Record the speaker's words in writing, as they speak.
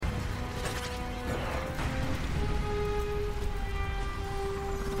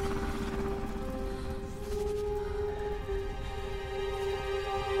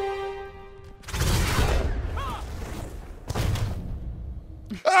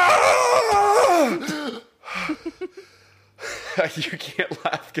You can't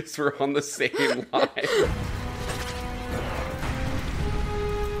laugh because we're on the same line.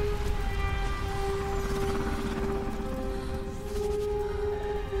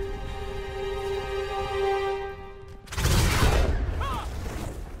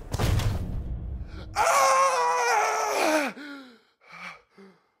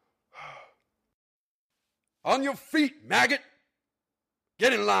 On your feet, maggot!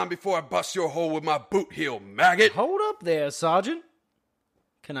 Get in line before I bust your hole with my boot heel, maggot! Hold up there, Sergeant.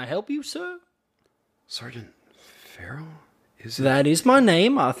 Can I help you, sir? Sergeant Farrell? Is it? That is my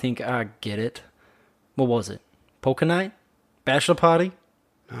name. I think I get it. What was it? Poker night? Bachelor party?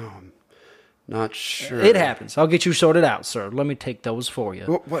 No, I'm not sure. It happens. I'll get you sorted out, sir. Let me take those for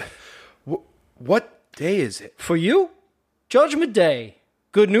you. What day is it? For you? Judgment Day.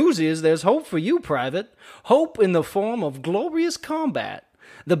 Good news is there's hope for you, Private. Hope in the form of glorious combat.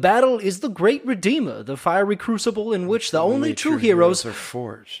 The battle is the great Redeemer, the fiery crucible in which the only true heroes are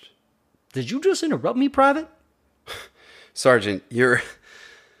forged. Did you just interrupt me, Private? Sergeant, you're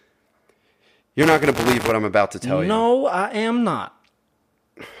not going to believe what I'm about to tell you. No, I am not.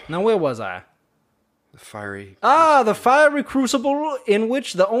 Now, where was I? The fiery... The fiery crucible in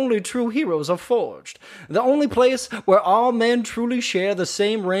which the only true heroes are forged. The only place where all men truly share the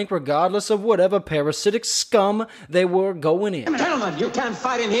same rank regardless of whatever parasitic scum they were going in. Gentlemen, you can't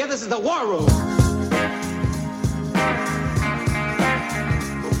fight in here. This is the war room.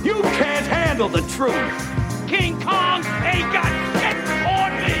 You can't handle the truth. King Kong ain't got shit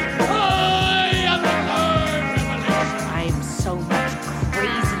on me. I am the third revolution. I am so much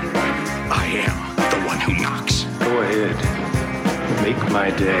crazier than you. I am the one who knocks. Go ahead. Make my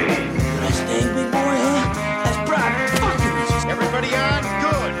day. Nice thing, big boy, huh? That's Private Fucking. Everybody on?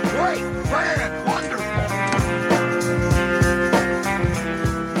 Good. Great. Grand. Wonderful.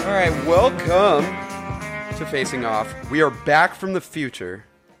 All right, welcome to Facing Off. We are back from the future.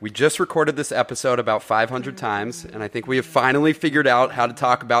 We just recorded this episode about 500 times, and I think we have finally figured out how to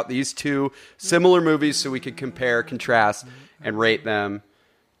talk about these two similar movies so we could compare, contrast, and rate them.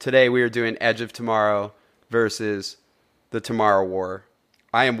 Today we are doing Edge of Tomorrow versus The Tomorrow War.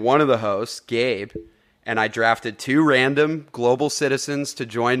 I am one of the hosts, Gabe, and I drafted two random global citizens to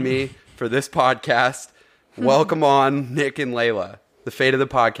join me for this podcast. Welcome on, Nick and Layla. The fate of the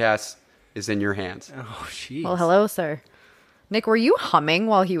podcast is in your hands. Oh, jeez. Well, hello, sir. Nick, were you humming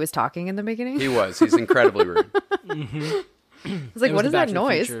while he was talking in the beginning? He was. He's incredibly rude. I was like, what is that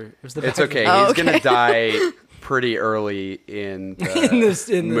noise? It's okay. He's going to die pretty early in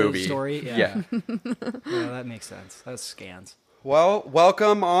the movie. The story. Yeah. Yeah, that makes sense. That scans. Well,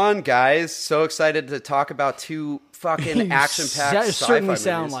 welcome on, guys. So excited to talk about two fucking action-packed That sci-fi certainly movies.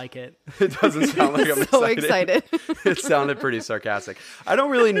 sound like it. It doesn't sound like I'm So excited. It sounded pretty sarcastic. I don't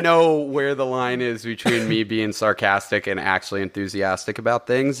really know where the line is between me being sarcastic and actually enthusiastic about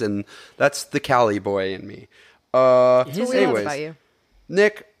things, and that's the Cali boy in me. What we love Anyways, about you.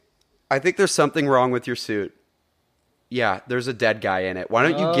 Nick, I think there's something wrong with your suit. Yeah, there's a dead guy in it. Why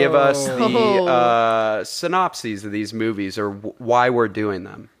don't you give us the synopses of these movies or why we're doing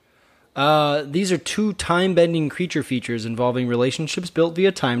them? These are two time-bending creature features involving relationships built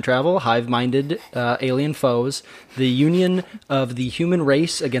via time travel, hive-minded alien foes, the union of the human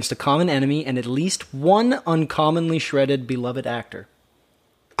race against a common enemy, and at least one uncommonly shredded beloved actor.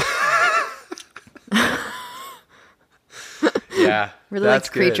 Yeah, Really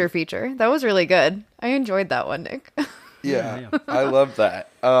liked creature feature. That was really good. I enjoyed that one, Nick. Yeah, I love that.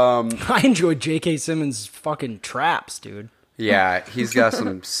 I enjoyed J.K. Simmons' fucking traps, dude. Yeah, he's got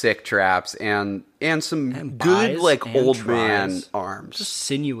some sick traps and some And good buys like and old tries. man arms. Just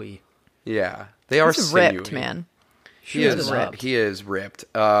sinewy. Yeah, they are He's sinewy. ripped, man. He is ripped. He is ripped.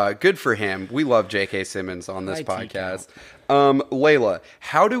 Good for him. We love J.K. Simmons on this podcast. Layla,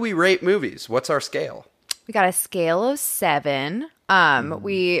 how do we rate movies? What's our scale? We got a scale of 7.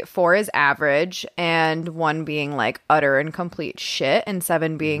 4 is average, and 1 being like utter and complete shit, and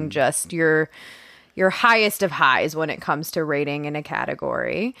 7 being just your highest of highs when it comes to rating in a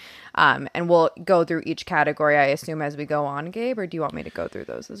category. And we'll go through each category, I assume, as we go on, Gabe, or do you want me to go through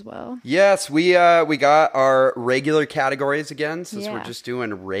those as well? Yes, we got our regular categories again, since we're Yeah. just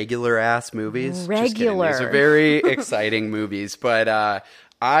doing regular ass movies. Just kidding. Regular. These are very exciting movies, but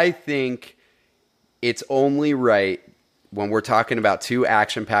I think it's only right when we're talking about two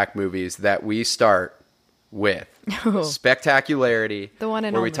action-packed movies that we start with spectacularity, The one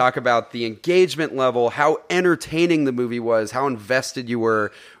and where we only. talk about the engagement level, how entertaining the movie was, how invested you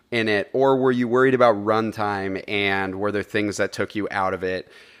were in it, or were you worried about runtime, and were there things that took you out of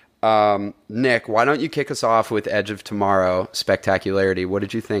it? Nick, why don't you kick us off with Edge of Tomorrow Spectacularity? What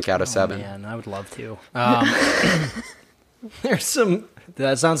did you think out of 7? Man, I would love to. There's some... Did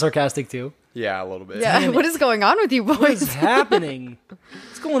that sound sarcastic too? Yeah, a little bit. Yeah, what is going on with you boys? What's happening?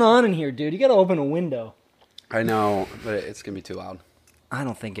 What's going on in here, dude? You gotta open a window. I know, but it's going to be too loud. I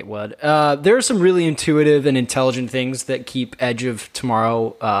don't think it would. There are some really intuitive and intelligent things that keep Edge of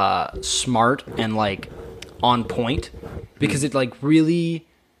Tomorrow smart and like on point, because it like really...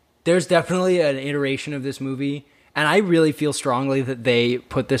 There's definitely an iteration of this movie, and I really feel strongly that they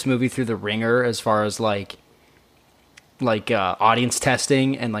put this movie through the ringer as far as like audience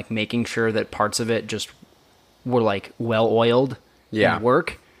testing and like making sure that parts of it just were like well oiled and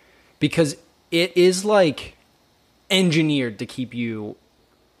work, because it is like engineered to keep you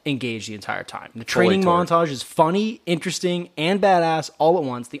engaged the entire time. The training montage is funny, interesting, and badass all at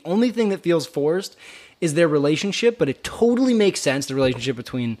once. The only thing that feels forced is their relationship, but it totally makes sense, the relationship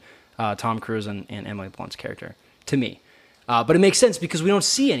between Tom Cruise and Emily Blunt's character, to me. But it makes sense because we don't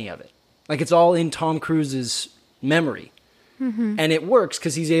see any of it. Like, it's all in Tom Cruise's memory. Mm-hmm. And it works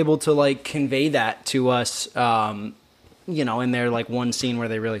because he's able to, like, convey that to us, in their, like, one scene where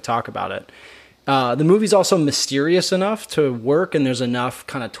they really talk about it. The movie's also mysterious enough to work, and there's enough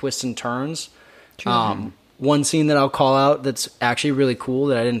kind of twists and turns. One scene that I'll call out that's actually really cool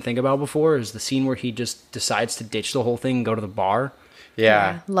that I didn't think about before is the scene where he just decides to ditch the whole thing and go to the bar.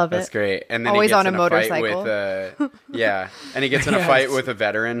 Yeah, love it. That's great. And then always he gets on in a Fight motorcycle. with, and he gets in a fight with a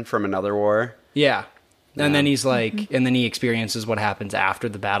veteran from another war. Yeah. And then he's like, and then he experiences what happens after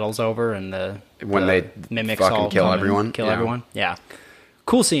the battle's over and when they mimics fucking all kill come and everyone. Kill everyone. Yeah.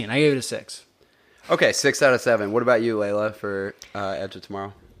 Cool scene. I gave it a 6. Okay, 6 out of 7. What about you, Layla, for Edge of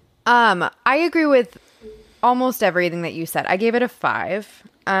Tomorrow? I agree with almost everything that you said. I gave it a 5.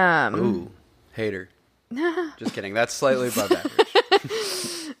 Ooh, hater. Just kidding. That's slightly above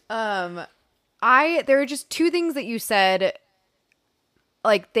average. There are just two things that you said,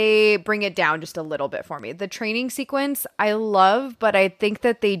 like, they bring it down just a little bit for me. The training sequence I love, but I think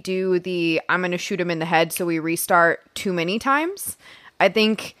that they do the I'm going to shoot him in the head so we restart too many times. I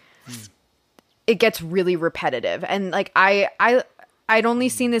think it gets really repetitive. And like I'd only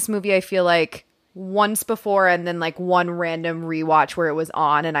seen this movie, I feel like, once before, and then like one random rewatch where it was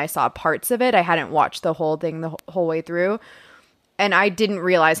on and I saw parts of it. I hadn't watched the whole thing the whole way through. And I didn't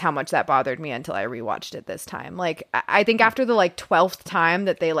realize how much that bothered me until I rewatched it this time. Like, I think after the like 12th time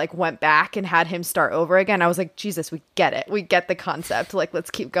that they like went back and had him start over again, I was like, Jesus, we get it. We get the concept. Like,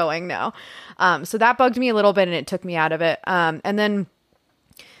 let's keep going now. So that bugged me a little bit and it took me out of it. And then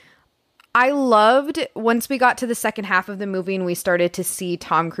I loved once we got to the second half of the movie and we started to see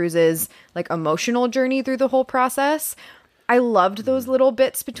Tom Cruise's like emotional journey through the whole process. I loved those little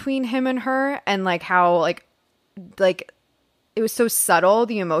bits between him and her, and like how like it was so subtle,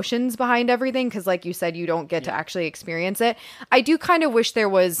 the emotions behind everything, because like you said, you don't get to actually experience it. I do kind of wish there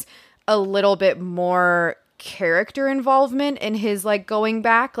was a little bit more character involvement in his like going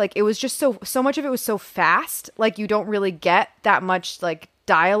back. Like, it was just so much of it was so fast, like you don't really get that much like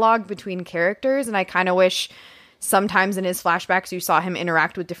dialogue between characters, and I kind of wish sometimes in his flashbacks you saw him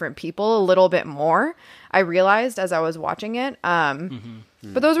interact with different people a little bit more. I realized as I was watching it. But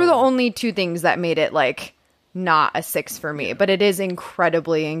those were the only two things that made it like not a 6 for me, but it is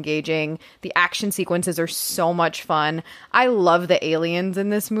incredibly engaging. The action sequences are so much fun. I love the aliens in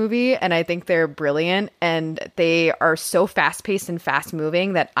this movie, and I think they're brilliant, and they are so fast-paced and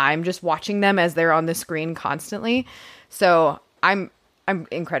fast-moving that I'm just watching them as they're on the screen constantly. So I'm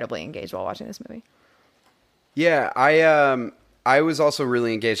incredibly engaged while watching this movie. Yeah, I was also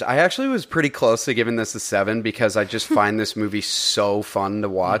really engaged. I actually was pretty close to giving this a 7 because I just find this movie so fun to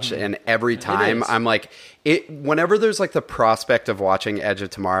watch, and every time I'm like, whenever there's like the prospect of watching Edge of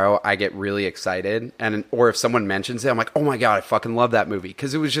Tomorrow, I get really excited, or if someone mentions it, I'm like, oh my god, I fucking love that movie,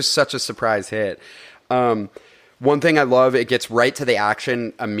 because it was just such a surprise hit. One thing I love, it gets right to the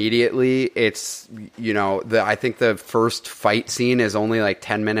action immediately. It's, I think the first fight scene is only like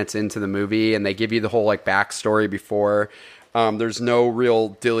 10 minutes into the movie, and they give you the whole like backstory before. There's no real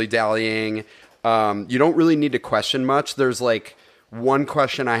dilly-dallying. You don't really need to question much. There's like one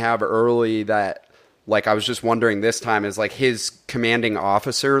question I have early that like I was just wondering this time is like his commanding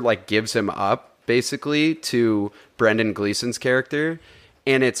officer like gives him up basically to Brendan Gleeson's character,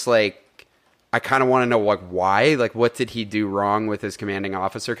 and it's like I kind of want to know like why, like what did he do wrong with his commanding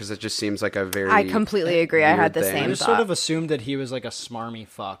officer? Because it just seems like a very I completely agree. I had the thing. same I just thought. sort of assumed that he was like a smarmy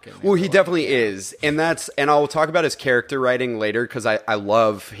fuck. And they Well, were he like, definitely is, and I'll talk about his character writing later because I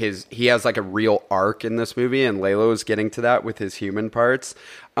love he has like a real arc in this movie, and Lalo is getting to that with his human parts.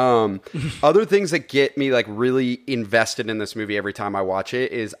 Other things that get me like really invested in this movie every time I watch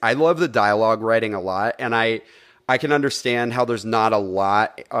it is I love the dialogue writing a lot, and I can understand how there's not a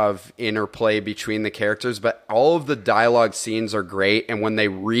lot of interplay between the characters, but all of the dialogue scenes are great, and when they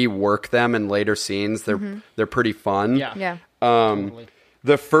rework them in later scenes, they're pretty fun. Yeah. Yeah.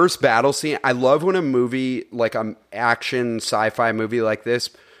 The first battle scene, I love when a movie, like an action sci-fi movie like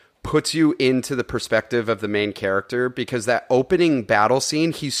this, puts you into the perspective of the main character, because that opening battle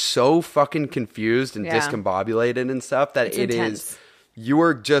scene, he's so fucking confused and Yeah. discombobulated and stuff that It's it intense. is...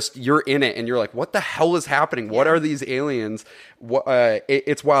 You're in it and you're like, what the hell is happening? What are these aliens?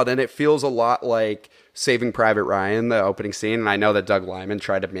 It's wild, and it feels a lot like Saving Private Ryan, the opening scene. And I know that Doug Liman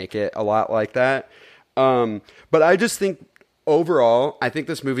tried to make it a lot like that. But I just think overall, I think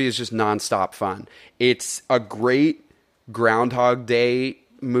this movie is just nonstop fun. It's a great Groundhog Day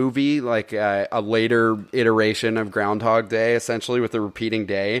movie, like a later iteration of Groundhog Day, essentially with the repeating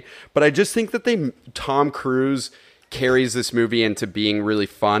day. But I just think that Tom Cruise carries this movie into being really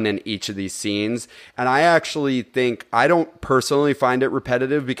fun in each of these scenes. And I actually think, I don't personally find it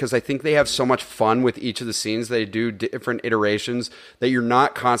repetitive, because I think they have so much fun with each of the scenes. They do different iterations that you're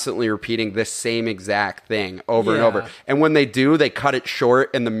not constantly repeating this same exact thing over and over. And when they do, they cut it short,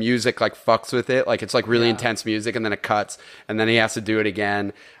 and the music like fucks with it. Like it's like really intense music, and then it cuts, and then he has to do it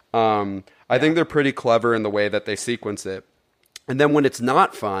again. I think they're pretty clever in the way that they sequence it. And then when it's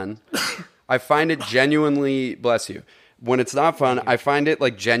not fun, I find it genuinely, bless you, when it's not fun, I find it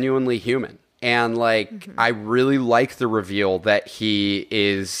like genuinely human. And like, I really like the reveal that he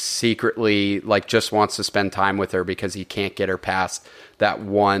is secretly like just wants to spend time with her because he can't get her past that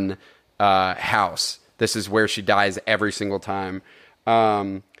one house. This is where she dies every single time.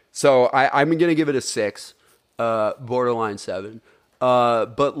 So I'm going to give it a 6, borderline 7.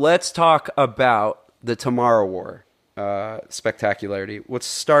 But let's talk about the Tomorrow War spectacularity. Let's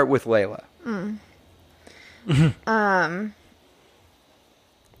start with Layla.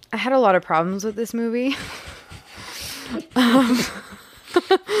 I had a lot of problems with this movie.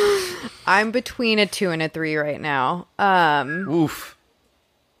 I'm between a 2 and a 3 right now. Oof.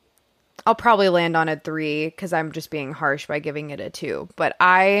 I'll probably land on a 3 because I'm just being harsh by giving it a 2. But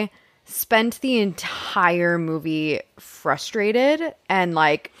I spent the entire movie frustrated and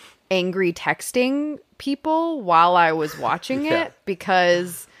like angry texting people while I was watching Yeah. it,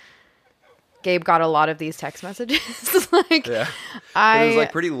 because Gabe got a lot of these text messages. Like, Yeah. I It was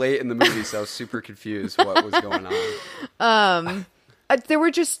like pretty late in the movie, so I was super confused what was going on. there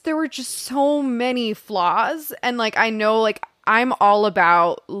were just so many flaws, and like I know like I'm all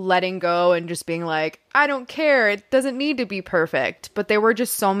about letting go and just being like, I don't care, it doesn't need to be perfect, but there were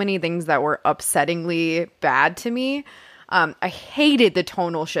just so many things that were upsettingly bad to me. I hated the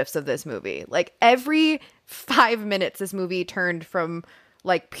tonal shifts of this movie. Like every 5 minutes this movie turned from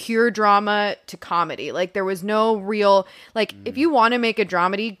like pure drama to comedy. Like there was no real, like if you want to make a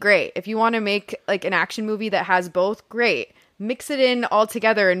dramedy, great. If you want to make like an action movie that has both, great. Mix it in all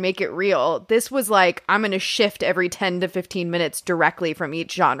together and make it real. This was like, I'm going to shift every 10 to 15 minutes directly from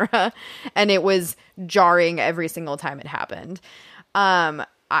each genre. And it was jarring every single time it happened.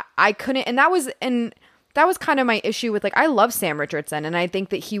 I couldn't, and that was kind of my issue with, like, I love Sam Richardson, and I think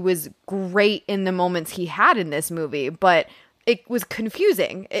that he was great in the moments he had in this movie, but it was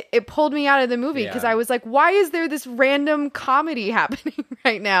confusing. It pulled me out of the movie because I was like, why is there this random comedy happening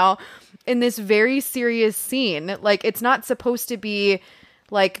right now in this very serious scene? Like, it's not supposed to be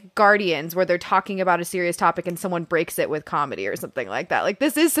like Guardians where they're talking about a serious topic and someone breaks it with comedy or something like that. Like,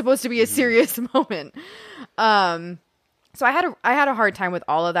 this is supposed to be a serious moment. So I had a hard time with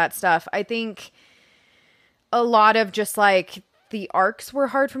all of that stuff. I think a lot of just like the arcs were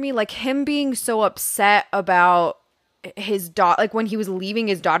hard for me, like him being so upset about his daughter, like when he was leaving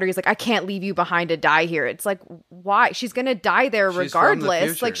his daughter, he's like, I can't leave you behind to die here. It's like, why? She's gonna die there She's from the regardless.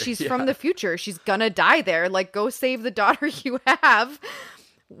 future. Like she's Yeah. from the future. She's gonna die there. Like, go save the daughter you have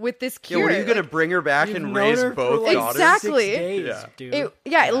with this Yeah, cure. what are you going to Like, bring her back and raise both daughters? Exactly. 6 days, Yeah. dude.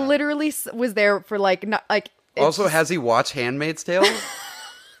 it literally was there for like, not like. it's Also, just- has he watched Handmaid's Tale?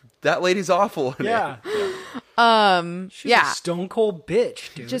 That lady's awful in Yeah. it. She's yeah. a stone cold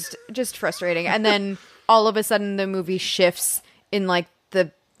bitch, dude. just frustrating. And then all of a sudden the movie shifts in like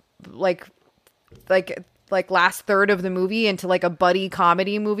the like like last third of the movie into like a buddy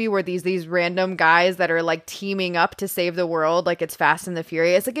comedy movie where these random guys that are like teaming up to save the world, like it's Fast and the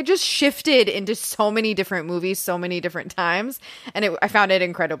Furious. Like it just shifted into so many different movies so many different times, and I found it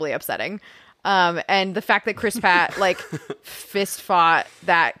incredibly upsetting. And the fact that Chris Pratt like fist fought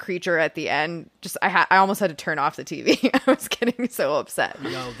that creature at the end, just I almost had to turn off the TV. I was getting so upset.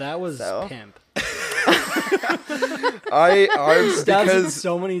 No, that was pimp. I'm Because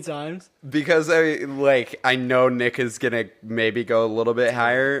so many times. because I know Nick is gonna maybe go a little bit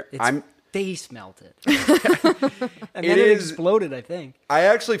higher. It's face melted. And then it exploded, I think. I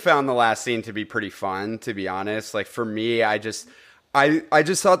actually found the last scene to be pretty fun, to be honest. Like for me, I just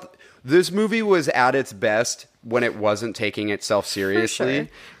thought this movie was at its best when it wasn't taking itself seriously. sure.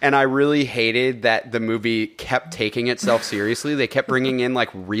 And I really hated that the movie kept taking itself seriously. They kept bringing in like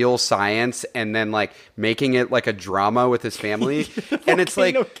real science and then like making it like a drama with his family. And it's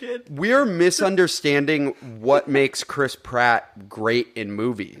like, we're misunderstanding what makes Chris Pratt great in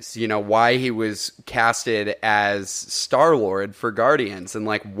movies. You know, why he was casted as Star-Lord for Guardians and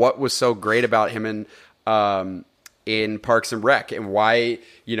like what was so great about him in Parks and Rec, and why,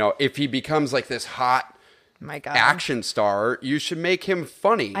 you know, if he becomes like this hot My God. action star, you should make him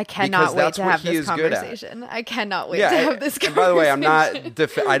funny. I cannot wait to have this good at. conversation. I cannot wait to have this conversation. And by the way, I'm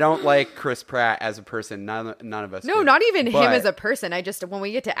not. I don't like Chris Pratt as a person. None of us. No, do. not even him But- as a person. I just, when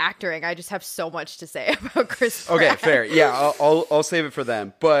we get to acting, I just have so much to say about Chris Pratt. Okay, fair. Yeah, I'll save it for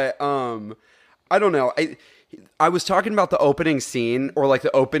them. But I don't know. I was talking about the opening scene, or like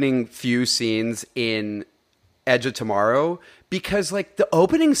the opening few scenes in Edge of Tomorrow, because like the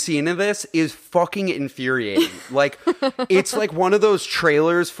opening scene of this is fucking infuriating. Like it's like one of those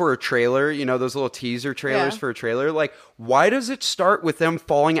trailers for a trailer, you know, those little teaser trailers Yeah. for a trailer. Like, why does it start with them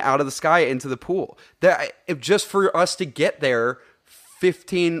falling out of the sky into the pool? Just for us to get there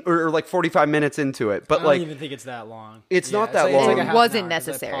 15 or like 45 minutes into it. But I like, don't even think it's that long. It's not that like- long. like a It half wasn't an hour, 'cause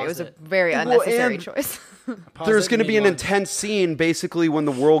I necessary. It paused was a very Well, unnecessary and- choice. there's going to be an intense. intense scene basically when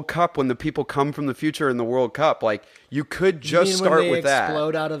the World Cup, when the people come from the future in the World Cup. Like, you could just start with that.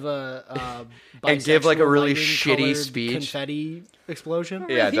 Explode out of a And give, like, a really bisexual shitty lightning-colored speech. Confetti explosion.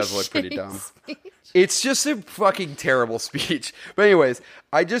 Yeah, it does look pretty dumb. It's just a fucking terrible speech. But anyways,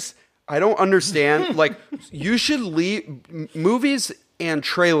 I don't understand. Like, you should leave movies and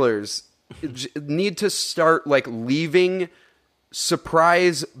trailers need to start like leaving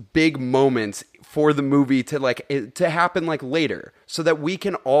surprise big moments for the movie to happen like later, so that we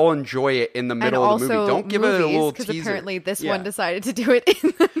can all enjoy it in the And middle of the also movie. Don't give it a little because teaser. apparently this Yeah. one decided to do it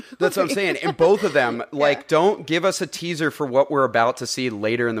in the movie. That's what I'm saying. And both of them, like, don't give us a teaser for what we're about to see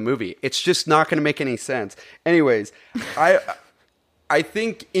later in the movie. It's just not going to make any sense. Anyways, I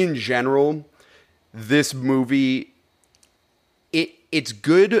think in general, this movie, it's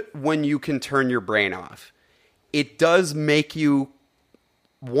good when you can turn your brain off. It does make you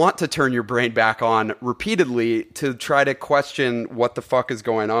want to turn your brain back on repeatedly to try to question what the fuck is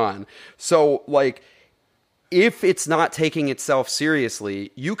going on. So, like, if it's not taking itself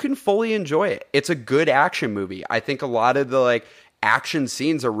seriously, you can fully enjoy it. It's a good action movie. I think a lot of the like action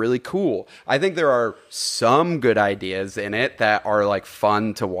scenes are really cool. I think there are some good ideas in it that are like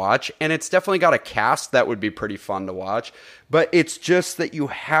fun to watch, and it's definitely got a cast that would be pretty fun to watch. But it's just that you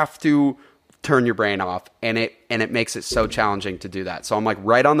have to turn your brain off, and it makes it so challenging to do that. So I'm like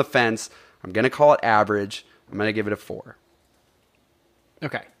right on the fence. I'm going to call it average. I'm going to give it a 4.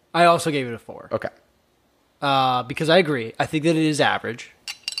 Okay. I also gave it a 4. Okay. Because I agree. I think that it is average.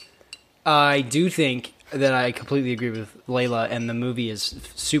 I do think that I completely agree with Layla, and the movie is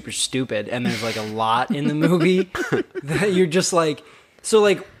super stupid, and there's like a lot in the movie that you're just like... So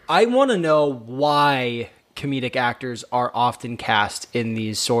like, I want to know why comedic actors are often cast in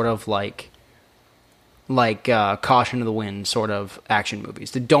these sort of like Caution to the Wind sort of action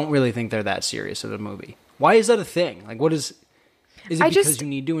movies that don't really think they're that serious of a movie. Why is that a thing? Like, what is it because you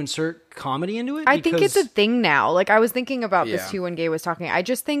need to insert comedy into it? I think it's a Because- thing now. Like I was thinking about Yeah. this too when Gay was talking. I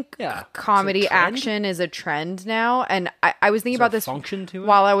just think Yeah. comedy It's a trend? action is a trend now, and I was thinking Is there about a this function to it?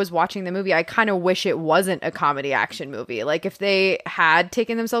 while I was watching the movie. I kind of wish it wasn't a comedy action movie. Like if they had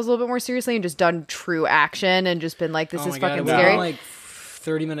taken themselves a little bit more seriously and just done true action and just been like, "This Oh is my God, fucking it would've scary." been like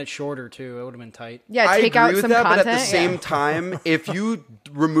 30 minutes shorter too. It would have been tight. Yeah, I take agree out with some that, content. but at the same yeah. time, if you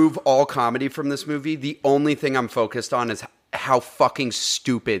remove all comedy from this movie, the only thing I'm focused on is how fucking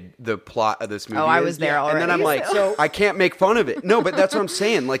stupid the plot of this movie is. Oh, I was there And then already, I'm like, so- I can't make fun of it. No, but that's what I'm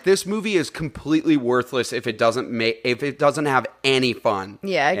saying. Like, this movie is completely worthless if it doesn't have any fun.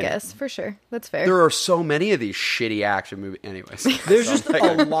 Yeah, I in it. guess for sure. That's fair. There are so many of these shitty action movies. Anyways, There's just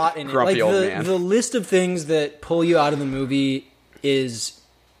a lot in it. grumpy Like old man. the list of things that pull you out of the movie is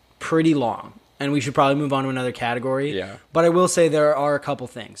pretty long. and we should probably move on to another category. Yeah. But I will say there are a couple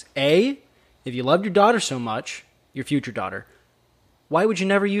things. A, if you loved your daughter so much, your future daughter, why would you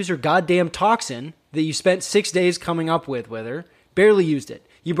never use her goddamn toxin that you spent 6 days coming up with her? Barely used it.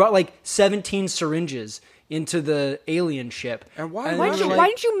 You brought like 17 syringes into the alien ship. And why Why not?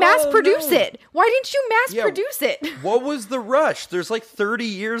 didn't you mass produce no. it? Why didn't you mass Yeah. produce it? What was the rush? There's like 30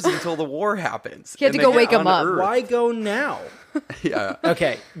 years until the war happens. He had and to go they wake get him on up. Earth. Why go now? Yeah.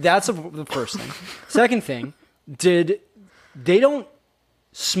 Okay, that's the first thing. Second thing, they don't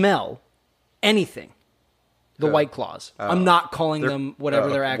smell anything. The White Claws. I'm not calling them whatever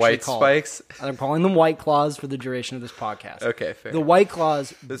they're actually White called. Spikes? I'm calling them White Claws for the duration of this podcast. Okay, fair. The White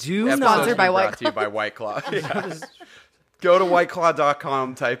Claws This do episode's not. Sponsored by been White brought to you by White Claw. Yeah. Go to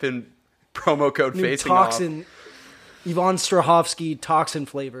whiteclaw.com, type in promo code New facing toxin, Yvonne Strahovski toxin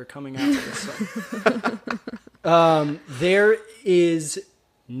flavor coming out of this. There is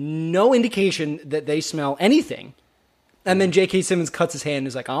no indication that they smell anything. And then J.K. Simmons cuts his hand and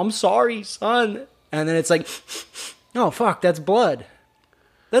is like, I'm sorry, son. And then it's like, oh, fuck, that's blood.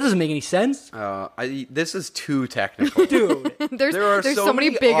 That doesn't make any sense. This is too technical. Dude, There's There are so many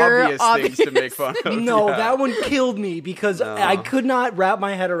many bigger obvious things to make fun of. no, Yeah. that one killed me because I could not wrap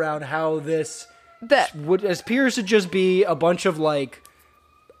my head around how this that what appears to just be a bunch of like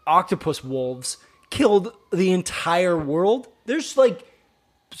octopus wolves killed the entire world. There's like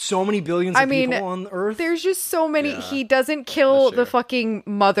so many billions of people on Earth. There's just so many. Yeah. He doesn't kill For the sure. fucking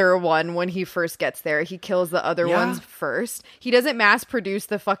mother one when he first gets there. He kills the other Yeah. ones first. He doesn't mass produce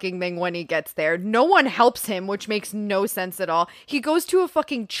the fucking thing when he gets there. No one helps him, which makes no sense at all. He goes to a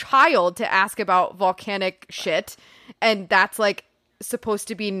fucking child to ask about volcanic shit, and that's like supposed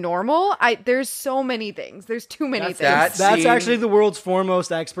to be normal. There's so many things. There's too many things. that That's scene- actually the world's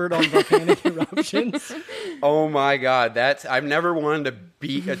foremost expert on volcanic eruptions. Oh my god, I've never wanted to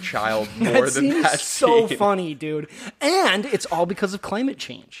beat a child more That than scene that is so scene. funny, dude. And it's all because of climate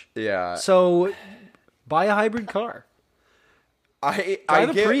change. Yeah. So buy a hybrid car. I Drive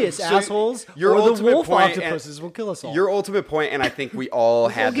a get, Prius, so assholes. Your or the ultimate wolf point, and- octopuses will kill us all. Your ultimate point, and I think we all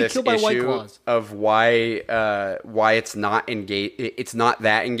had get this killed by White issue Claws. of why it's not it's not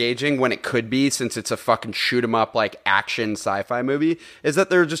that engaging when it could be, since it's a fucking shoot 'em up like action sci-fi movie, is that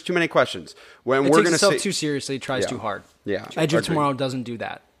there are just too many questions. When it we're takes gonna itself say, too seriously. It tries Yeah. too hard. Yeah, Edge of agreed. Tomorrow doesn't do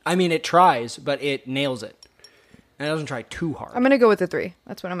that. I mean, it tries, but it nails it. And it doesn't try too hard. I'm gonna go with the 3.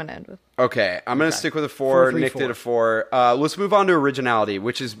 That's what I'm gonna end with. Okay, I'm going to stick with a 4, 4. 3, Nick 4. did a 4. Let's move on to originality,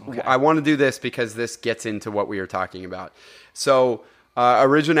 which is I want to do this because this gets into what we are talking about. So,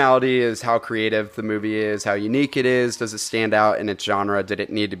 originality is how creative the movie is, how unique it is, does it stand out in its genre, did it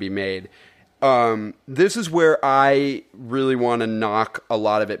need to be made? This is where I really want to knock a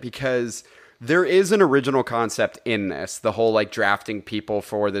lot of it, because there is an original concept in this, the whole like drafting people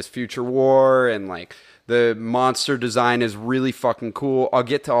for this future war, and like the monster design is really fucking cool. I'll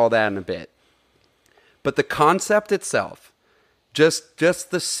get to all that in a bit. But the concept itself, just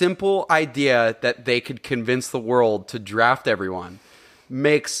the simple idea that they could convince the world to draft everyone,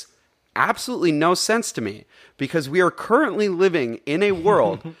 makes absolutely no sense to me, because we are currently living in a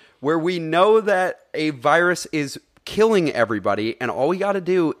world where we know that a virus is killing everybody, and all we got to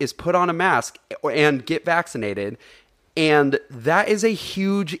do is put on a mask and get vaccinated. And that is a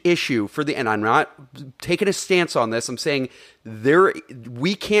huge issue for and I'm not taking a stance on this. I'm saying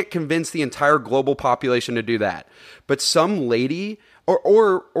we can't convince the entire global population to do that. But some lady,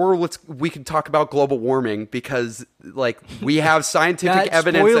 or we could talk about global warming, because like we have scientific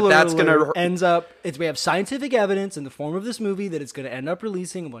evidence that's going to ends up. We have scientific evidence in the form of this movie that it's going to end up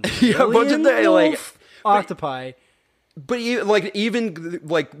releasing a bunch of Yeah, a bunch of alien like- wolf octopi. But even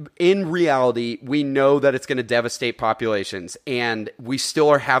in reality, we know that it's going to devastate populations, and we still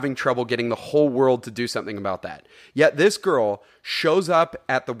are having trouble getting the whole world to do something about that. Yet this girl shows up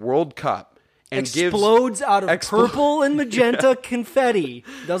at the World Cup and Explodes out of purple and magenta confetti.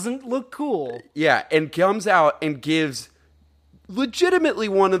 Doesn't look cool. and comes out and gives legitimately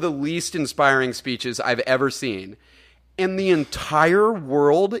one of the least inspiring speeches I've ever seen. And the entire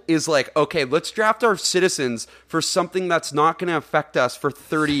world is like, okay, let's draft our citizens for something that's not going to affect us for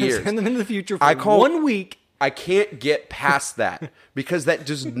 30 years. Send them into the future for 1 week. I can't get past that, because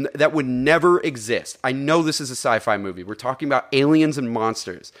that would never exist. I know this is a sci-fi movie. We're talking about aliens and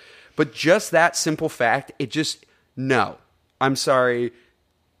monsters. But just that simple fact, no. I'm sorry.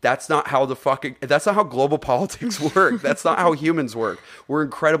 That's not how global politics work. That's not how humans work. We're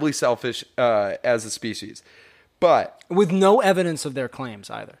incredibly selfish as a species. But With no evidence of their claims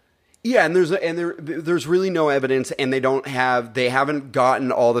either. Yeah, and there's really no evidence, and they haven't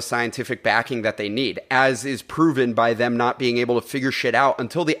gotten all the scientific backing that they need, as is proven by them not being able to figure shit out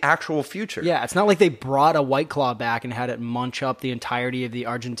until the actual future. Yeah, it's not like they brought a White Claw back and had it munch up the entirety of the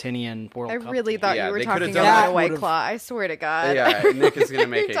Argentinian World I Cup really team. thought Yeah, you were they could've talking done about that. a White Claw. I swear to God. Yeah, Nick is going to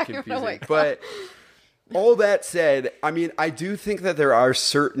make it Talking about confusing. White Claw. But all that said, I mean, I do think that there are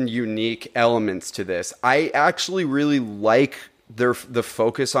certain unique elements to this. I actually really like the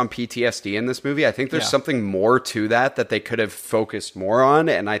focus on PTSD in this movie. I think there's something more to that they could have focused more on,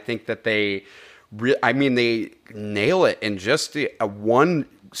 and I think that they nail it in just a one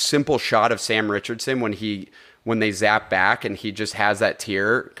simple shot of Sam Richardson when they zap back and he just has that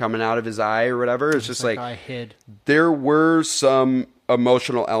tear coming out of his eye or whatever. It's just like I hid. there were some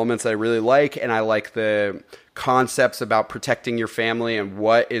emotional elements that I really like, and I like the concepts about protecting your family and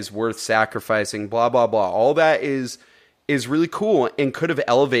what is worth sacrificing, blah, blah, blah. All that is really cool and could have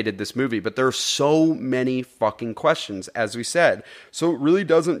elevated this movie, but there are so many fucking questions, as we said. So it really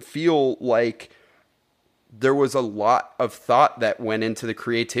doesn't feel like there was a lot of thought that went into the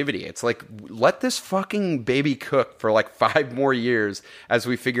creativity. It's like, let this fucking baby cook for like 5 more years as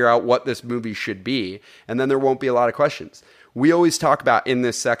we figure out what this movie should be, and then there won't be a lot of questions. We always talk about in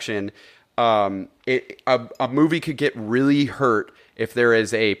this section, a movie could get really hurt if there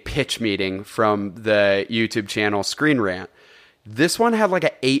is a pitch meeting from the YouTube channel Screen Rant. This one had like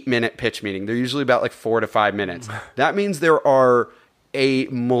an 8-minute pitch meeting. They're usually about like 4 to 5 minutes. That means there are a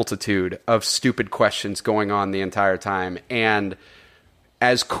multitude of stupid questions going on the entire time. And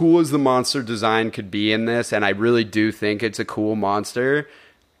as cool as the monster design could be in this, and I really do think it's a cool monster,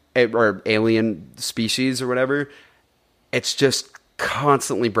 or alien species or whatever, it's just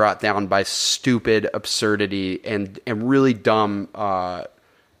constantly brought down by stupid absurdity and really dumb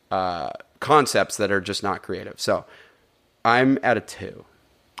concepts that are just not creative. So I'm at a 2.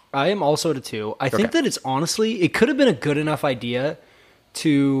 I am also at a 2. I think that it's honestly, it could have been a good enough idea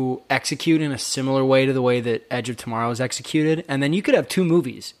to execute in a similar way to the way that Edge of Tomorrow is executed, and then you could have 2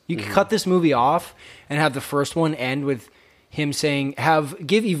 movies. You could cut this movie off and have the first one end with him saying,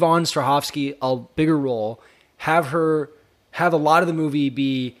 give Yvonne Strahovski a bigger role, have a lot of the movie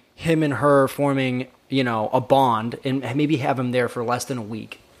be him and her forming, a bond, and maybe have him there for less than a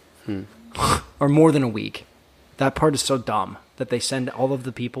week. Or more than a week. That part is so dumb that they send all of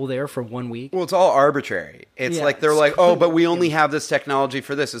the people there for 1 week. Well, it's all arbitrary. It's like they're like, oh, but we only have this technology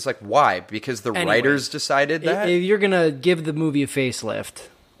for this. It's like, why? Because the writers decided that? If you're going to give the movie a facelift,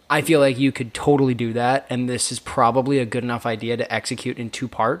 I feel like you could totally do that, and this is probably a good enough idea to execute in 2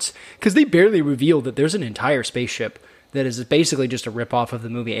 parts, because they barely revealed that there's an entire spaceship that is basically just a ripoff of the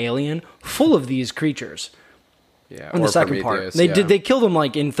movie Alien, full of these creatures. Yeah, In the second part, they kill them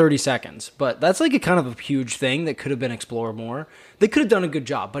like in 30 seconds, but that's like a kind of a huge thing that could have been explored more. They could have done a good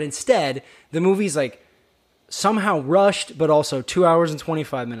job, but instead, the movie's like somehow rushed, but also 2 hours and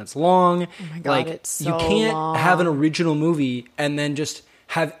 25 minutes long. Oh my God, like it's so you can't long. have an original movie and then just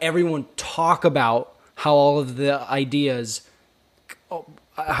have everyone talk about how all of the ideas,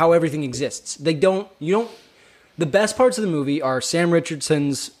 how everything exists. The best parts of the movie are Sam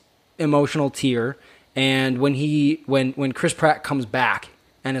Richardson's emotional tear, and when Chris Pratt comes back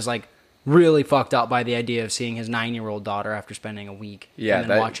and is like really fucked up by the idea of seeing his 9-year-old daughter after spending a week and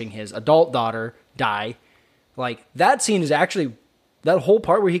then watching his adult daughter die. Like, that scene is actually, that whole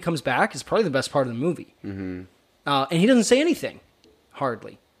part where he comes back is probably the best part of the movie. Mm-hmm. And he doesn't say anything,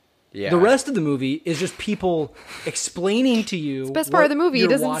 hardly. Yeah. The rest of the movie is just people explaining to you. It's the best part of the movie. He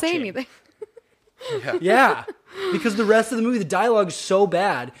doesn't watching. say anything. Yeah, because the rest of the movie, the dialogue is so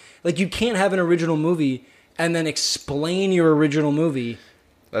bad. Like, you can't have an original movie and then explain your original movie.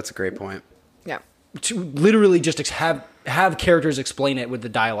 That's a great point. Yeah. To literally just have characters explain it with the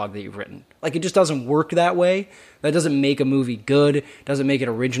dialogue that you've written. Like, it just doesn't work that way. That doesn't make a movie good. Doesn't make it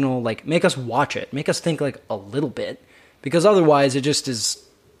original. Like, make us watch it. Make us think, like, a little bit. Because otherwise, it just is,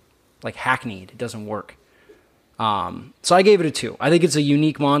 like, hackneyed. It doesn't work. So I gave it a 2. I think it's a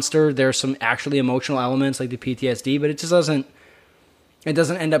unique monster. There's some actually emotional elements like the PTSD, but it just doesn't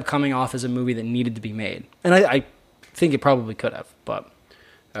end up coming off as a movie that needed to be made. And I think it probably could have, but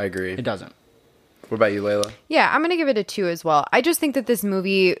I agree. It doesn't. What about you, Layla? Yeah, I'm going to give it a 2 as well. I just think that this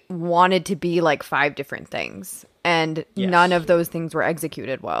movie wanted to be like 5 different things, and none of those things were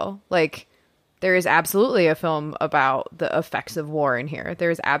executed well. Like, there is absolutely a film about the effects of war in here.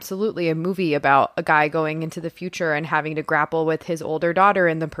 There's absolutely a movie about a guy going into the future and having to grapple with his older daughter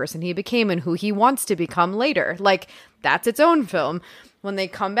and the person he became and who he wants to become later. Like, that's its own film. When they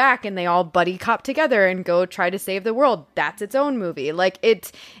come back and they all buddy cop together and go try to save the world, that's its own movie. Like,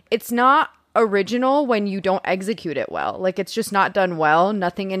 it's not original when you don't execute it well. Like, it's just not done well.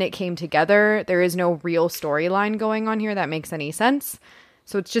 Nothing in it came together. There is no real storyline going on here that makes any sense.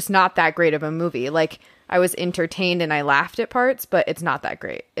 So it's just not that great of a movie. Like, I was entertained and I laughed at parts, but it's not that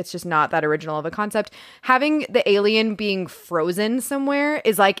great. It's just not that original of a concept. Having the alien being frozen somewhere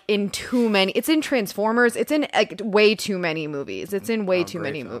is like in too many. It's in Transformers. It's in like way too many movies. It's in way too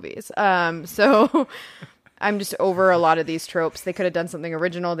many movies. So I'm just over a lot of these tropes. They could have done something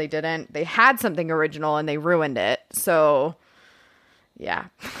original. They didn't. They had something original and they ruined it. So yeah.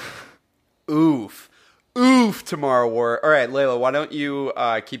 Oof, Tomorrow War. All right, Layla, why don't you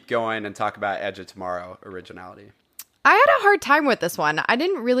keep going and talk about Edge of Tomorrow originality? I had a hard time with this one. I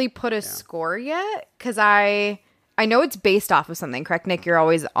didn't really put a score yet because I know it's based off of something. Correct, Nick? You're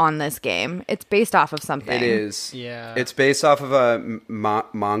always on this game. It's based off of something. It is. Yeah. It's based off of a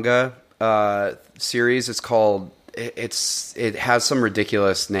manga series. It's called. It has some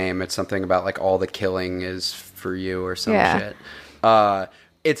ridiculous name. It's something about like all the killing is for you or some shit.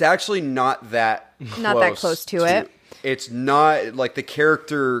 It's actually not that close to it. It's not like the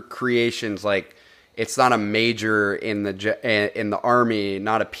character creations. Like, it's not a major in the army,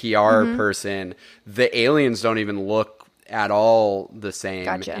 not a PR person. The aliens don't even look at all the same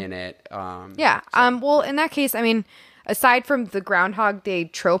in it. Well, in that case, I mean, aside from the Groundhog Day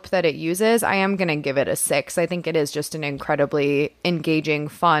trope that it uses, I am going to give it a 6. I think it is just an incredibly engaging,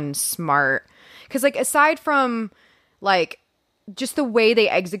 fun, smart. Because, like, aside from, like, just the way they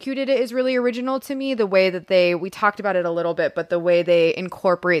executed it is really original to me. The way that we talked about it a little bit, but the way they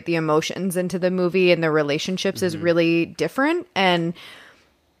incorporate the emotions into the movie and the relationships is really different. And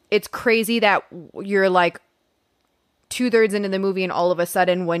it's crazy that you're like 2/3 into the movie and all of a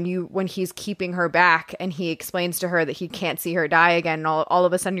sudden when he's keeping her back and he explains to her that he can't see her die again, all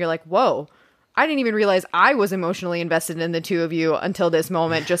of a sudden you're like, whoa, I didn't even realize I was emotionally invested in the two of you until this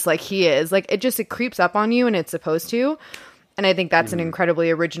moment, just like he is. Like, it creeps up on you, and it's supposed to. And I think that's an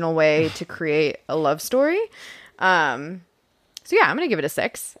incredibly original way to create a love story. So yeah, I'm going to give it a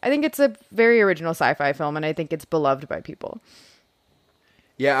 6. I think it's a very original sci-fi film, and I think it's beloved by people.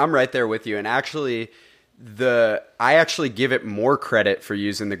 Yeah, I'm right there with you. And actually, I actually give it more credit for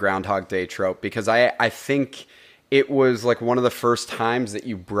using the Groundhog Day trope, because I think it was like one of the first times that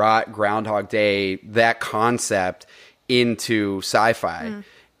you brought Groundhog Day, that concept, into sci-fi.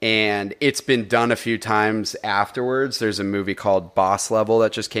 And it's been done a few times afterwards. There's a movie called Boss Level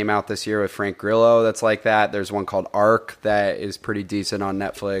that just came out this year with Frank Grillo that's like that. There's one called Ark that is pretty decent on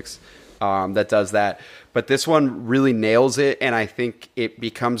Netflix that does that. But this one really nails it, and I think it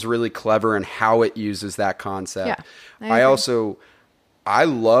becomes really clever in how it uses that concept. Yeah, I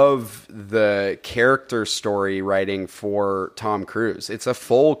love the character story writing for Tom Cruise. It's a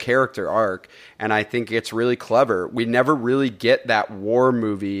full character arc, and I think it's really clever. We never really get that war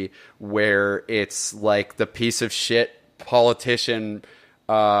movie where it's like the piece of shit politician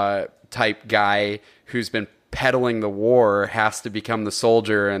type guy who's been peddling the war has to become the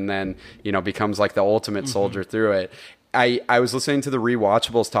soldier and then, becomes like the ultimate soldier through it. I was listening to the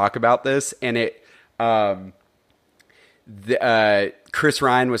Rewatchables talk about this, and it... Chris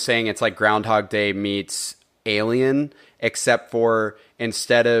Ryan was saying it's like Groundhog Day meets Alien, except for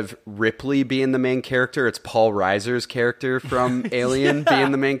instead of Ripley being the main character, it's Paul Reiser's character from Alien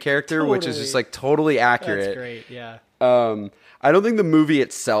being the main character, which is just like totally accurate. That's great, yeah. I don't think the movie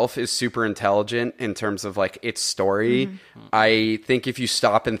itself is super intelligent in terms of like its story. I think if you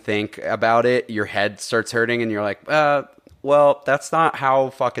stop and think about it, your head starts hurting and you're like, well, that's not how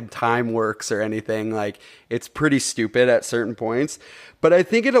fucking time works or anything. Like, it's pretty stupid at certain points. But I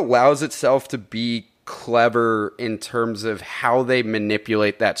think it allows itself to be clever in terms of how they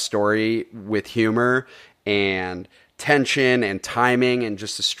manipulate that story with humor and tension and timing and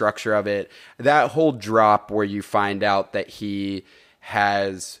just the structure of it. That whole drop where you find out that he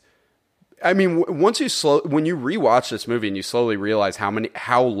has... I mean, when you rewatch this movie and you slowly realize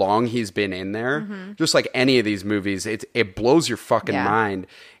how long he's been in there, just like any of these movies, it blows your fucking mind,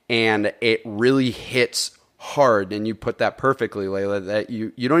 and it really hits hard. And you put that perfectly, Layla, that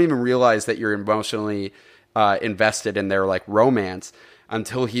you don't even realize that you're emotionally invested in their like romance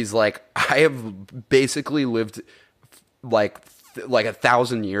until he's like, I have basically lived like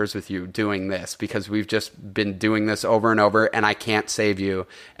 1,000 years with you doing this because we've just been doing this over and over, and I can't save you,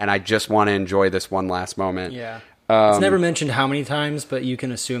 and I just want to enjoy this one last moment. Yeah. It's never mentioned how many times, but you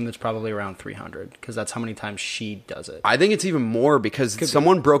can assume it's probably around 300 because that's how many times she does it. I think it's even more because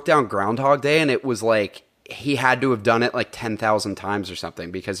someone broke down Groundhog Day, and it was like he had to have done it like 10,000 times or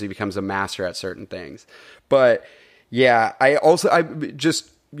something because he becomes a master at certain things. But yeah, I just,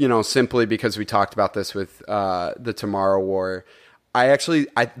 simply because we talked about this with the Tomorrow War,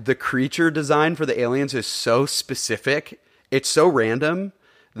 the creature design for the aliens is so specific. It's so random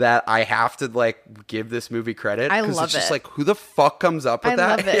that I have to like give this movie credit. I 'cause love it's just it. like, who the fuck comes up with I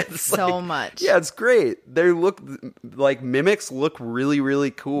that? love it It's so like- much. Yeah, it's great. They look like mimics look really, really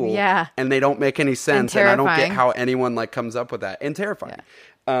cool. Yeah. And they don't make any sense. And I don't get terrifying. how anyone like comes up with that. And terrifying.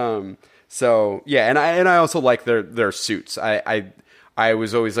 So yeah, and I also like their suits. I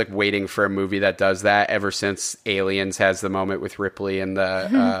was always like waiting for a movie that does that ever since Aliens has the moment with Ripley and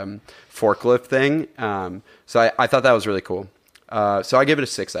the forklift thing. So I thought that was really cool. So I give it a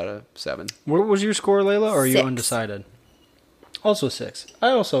 6 out of 7. What was your score, Layla? Or are you 6. undecided? Also 6. I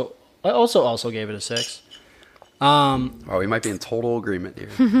also gave it a 6. Oh, we might be in total agreement here.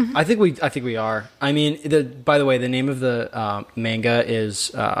 I think we are. I mean, by the way, the name of the manga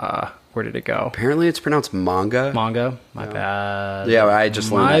is where did it go? Apparently, it's pronounced manga. Manga. My bad. Yeah, I just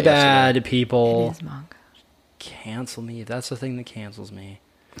learned My that yesterday. bad, people. It is manga. Cancel me if that's the thing that cancels me.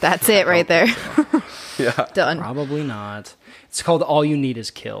 That's it right there. Yeah. Done. Probably not. It's called All You Need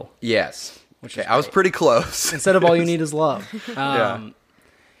Is Kill Yes. Which Okay, is I was pretty close. instead of All You Need Is Love.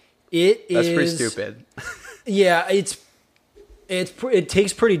 It That's is pretty stupid. Yeah, it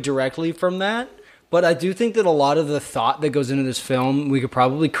takes pretty directly from that, but I do think that a lot of the thought that goes into this film, we could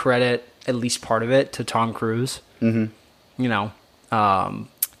probably credit at least part of it to Tom Cruise. Mm-hmm. You know,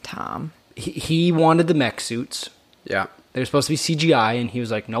 Tom. he wanted the mech suits. Yeah. They're supposed to be CGI, and he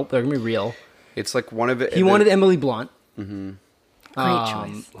was like, "Nope, they're gonna be real." It's like one of it. He wanted Emily Blunt, Great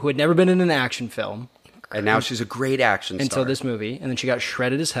choice. who had never been in an action film And now she's a great action star. until this movie, and then she got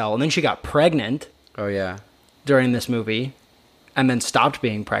shredded as hell, and then she got pregnant Oh, yeah. during this movie, and then stopped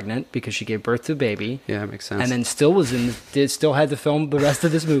being pregnant because she gave birth to a baby. Yeah, that makes sense. And then still had to film the rest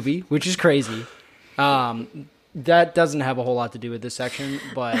of this movie, which is crazy. That doesn't have a whole lot to do with this section,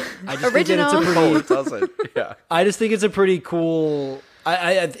 but I just think that it's a Original. Oh, pretty. it doesn't. Yeah. I just think it's a pretty cool.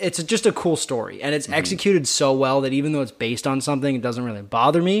 It's just a cool story, and it's executed so well that even though it's based on something, it doesn't really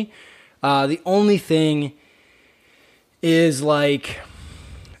bother me. The only thing is like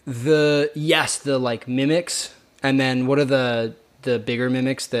the like mimics, and then what are the bigger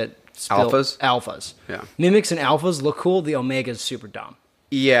mimics that Alphas? Alphas. Yeah. Mimics and alphas look cool. The Omega's super dumb.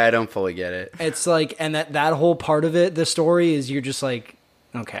 Yeah, I don't fully get it. It's like, and that whole part of it, the story is you're just like,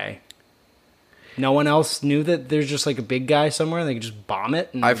 okay. No one else knew that there's just like a big guy somewhere and they could just bomb it.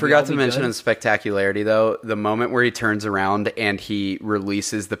 And I we'd forgot all to be mention good. in Spectacularity, though, the moment where he turns around and he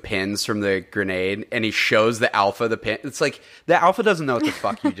releases the pins from the grenade and he shows the Alpha the pin. It's like, the Alpha doesn't know what the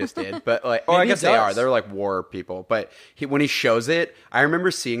fuck you just did. But, like, I Maybe guess it they are. does. They're like war people. But when he shows it, I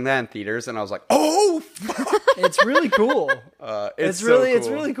remember seeing that in theaters and I was like, oh, fuck. It's really cool. It's so it's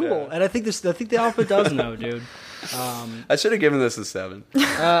cool. really cool. Yeah. And I think the Alpha does know, dude. I should have given this a 7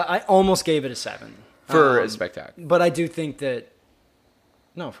 I almost gave it a 7. for a Spectacular. But I do think that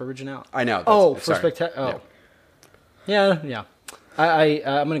no, for originality. I know. Oh, for sorry. spectacular. Oh, yeah.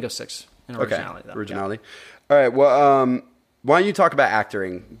 I'm gonna go 6 in Okay. originality. Though. Originality. All right. Well, why don't you talk about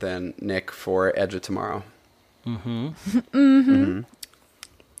acting then, Nick, for Edge of Tomorrow?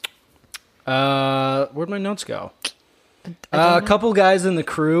 Where'd my notes go? A couple guys in the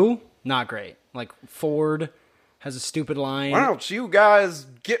crew, not great. Like Ford has a stupid line. Why don't you guys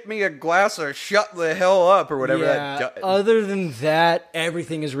get me a glass or shut the hell up or whatever Yeah, that does? other than that,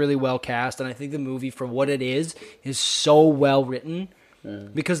 everything is really well cast, and I think the movie, for what it is so well written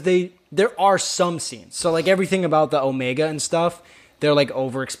because there are some scenes. So like everything about the Omega and stuff, they're like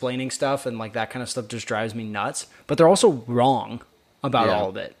over explaining stuff, and like that kind of stuff just drives me nuts. But they're also wrong about Yeah. all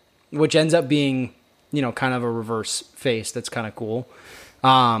of it, which ends up being, kind of a reverse face. That's kind of cool.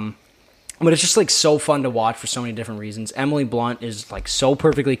 But it's just like so fun to watch for so many different reasons. Emily Blunt is like so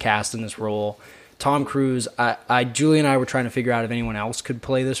perfectly cast in this role. Tom Cruise, Julie and I were trying to figure out if anyone else could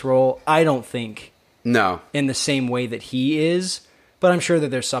play this role. I don't think No. in the same way that he is, but I'm sure that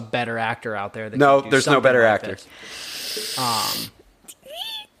there's some better actor out there. That No, could do there's no something better like actor. this.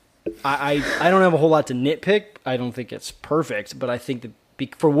 I don't have a whole lot to nitpick. I don't think it's perfect, but I think that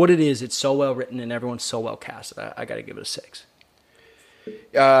for what it is, it's so well written and everyone's so well cast. I got to give it a 6.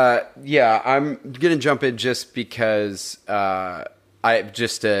 Yeah, I'm gonna jump in just because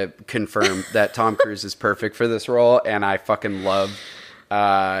just to confirm that Tom Cruise is perfect for this role, and I fucking love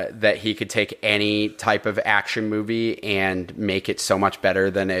that he could take any type of action movie and make it so much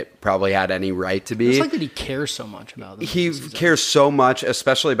better than it probably had any right to be. It's like that he cares so much about them. He cares so much,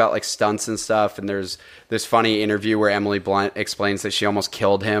 especially about like stunts and stuff. And there's this funny interview where Emily Blunt explains that she almost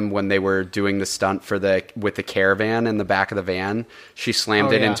killed him when they were doing the stunt with the caravan in the back of the van. She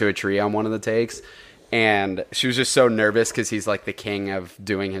slammed it yeah. into a tree on one of the takes, and she was just so nervous because he's like the king of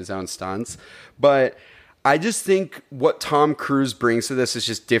doing his own stunts. But I just think what Tom Cruise brings to this is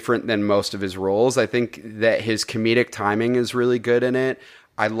just different than most of his roles. I think that his comedic timing is really good in it.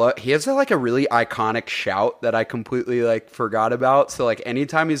 He has like a really iconic shout that I completely like forgot about. So like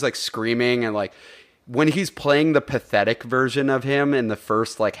anytime he's like screaming and like when he's playing the pathetic version of him in the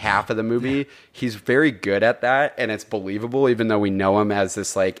first like half of the movie, he's very good at that, and it's believable even though we know him as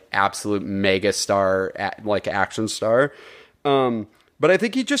this like absolute mega star, like action star. But I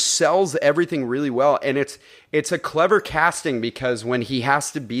think he just sells everything really well. And it's a clever casting because when he has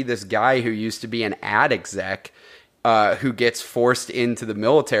to be this guy who used to be an ad exec, who gets forced into the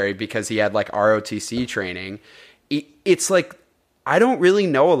military because he had like ROTC training, it's like, I don't really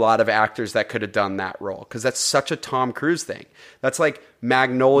know a lot of actors that could have done that role because that's such a Tom Cruise thing. That's like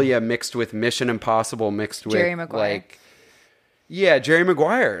Magnolia mixed with Mission Impossible mixed with Jerry Maguire. Like, yeah, Jerry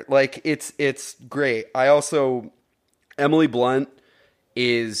Maguire. Like it's great. I also, Emily Blunt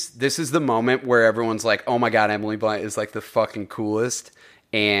this is the moment where everyone's like, oh my God, Emily Blunt is like the fucking coolest.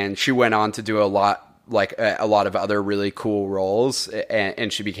 And she went on to do a lot of other really cool roles,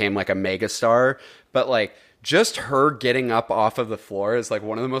 and she became like a mega star. But like just her getting up off of the floor is like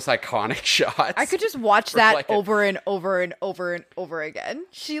one of the most iconic shots. I could just watch that like over and over and over and over again.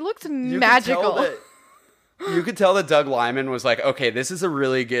 She looks magical. You could tell that Doug Liman was like, okay, this is a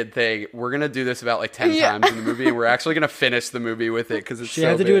really good thing. We're going to do this about like 10 times in the movie, and we're actually going to finish the movie with it because it's She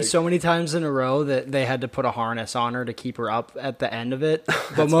had to do it so many times in a row that they had to put a harness on her to keep her up at the end of it.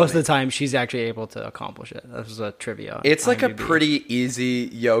 But most of the time, she's actually able to accomplish it. That was a trivia. It's like IMDb. a pretty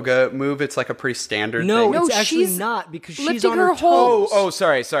easy yoga move. It's like a pretty standard No, thing. it's actually she's not because she's lifting on her her whole- toes. Oh,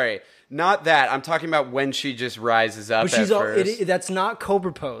 sorry. Not that. I'm talking about when she just rises up But she's at first. that's not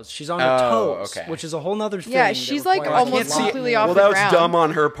Cobra pose. She's on her toes, okay. which is a whole nother thing. Yeah, that she's, like, requires almost a lot completely more- off Well, the that was ground. dumb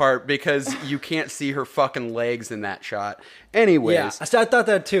on her part because you can't see her fucking legs in that shot. Anyways, Yeah, I thought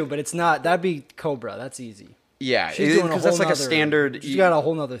that too, but it's not. That'd be Cobra. That's easy. yeah, She's doing a because whole that's like a nother- standard. She's got a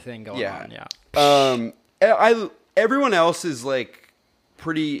whole nother thing going Yeah. on. Yeah. Everyone else is like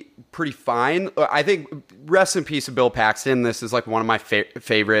pretty fine. I think rest in peace of Bill Paxton. This is like one of my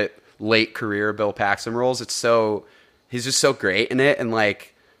favorite late career Bill Paxton roles. He's just so great in it, and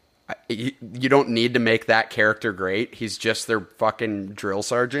like you don't need to make that character great. He's just their fucking drill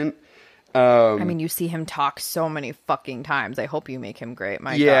sergeant. I mean, you see him talk so many fucking times. I hope you make him great.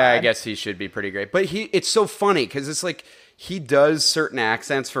 My God. I guess he should be pretty great. But it's so funny because it's like he does certain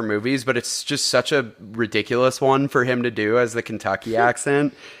accents for movies, but it's just such a ridiculous one for him to do as the Kentucky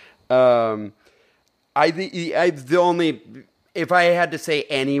accent. If I had to say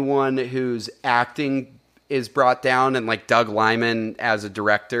anyone whose acting is brought down and like Doug Liman as a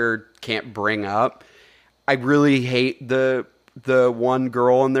director can't bring up, I really hate the one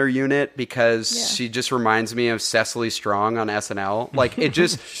girl in their unit because she just reminds me of Cecily Strong on SNL. Like it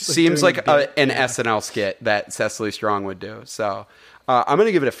just seems like an SNL skit that Cecily Strong would do. So I'm going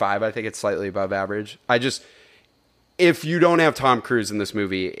to give it a 5. I think it's slightly above average. If you don't have Tom Cruise in this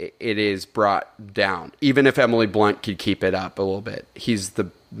movie, it is brought down. Even if Emily Blunt could keep it up a little bit, he's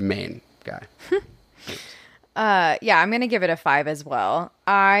the main guy. Yeah, I'm going to give it a 5 as well.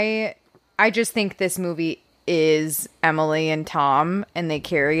 I just think this movie is Emily and Tom, and they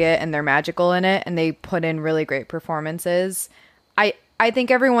carry it, and they're magical in it, and they put in really great performances. I think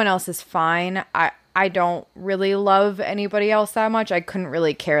everyone else is fine. I don't really love anybody else that much. I couldn't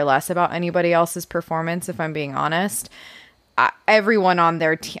really care less about anybody else's performance, if I'm being honest. Everyone on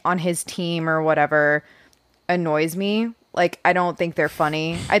on his team or whatever annoys me. Like, I don't think they're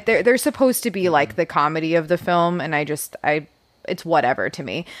funny. They're supposed to be like the comedy of the film, and it's whatever to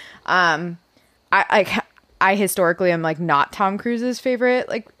me. I historically am like not Tom Cruise's favorite.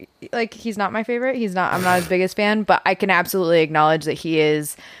 Like he's not my favorite. I'm not his biggest fan, but I can absolutely acknowledge that he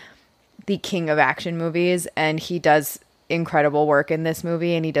is the king of action movies, and he does incredible work in this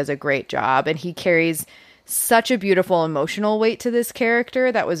movie, and he does a great job, and he carries such a beautiful emotional weight to this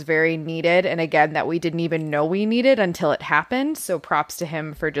character that was very needed, and again, that we didn't even know we needed until it happened. So props to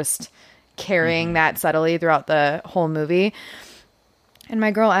him for just carrying that subtly throughout the whole movie. And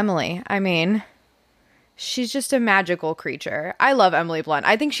my girl Emily, I mean, she's just a magical creature. I love Emily Blunt.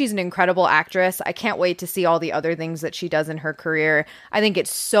 I think she's an incredible actress. I can't wait to see all the other things that she does in her career. I think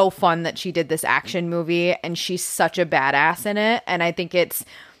it's so fun that she did this action movie, and she's such a badass in it. And I think it's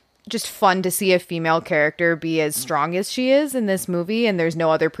just fun to see a female character be as strong as she is in this movie, and there's no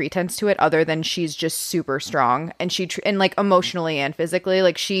other pretense to it other than she's just super strong, and and like emotionally and physically,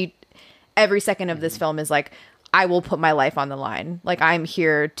 like she every second of this film is like, I will put my life on the line. Like, I'm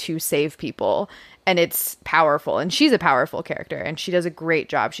here to save people. And it's powerful. And she's a powerful character. And she does a great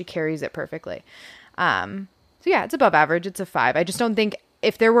job. She carries it perfectly. So yeah, it's above average. It's a 5. I just don't think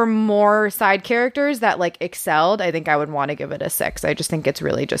if there were more side characters that like excelled, I think I would want to give it a 6. I just think it's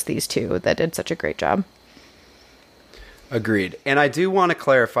really just these two that did such a great job. Agreed. And I do want to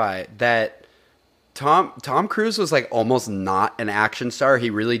clarify that Tom Cruise was like almost not an action star. He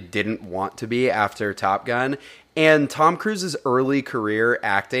really didn't want to be after Top Gun. And Tom Cruise's early career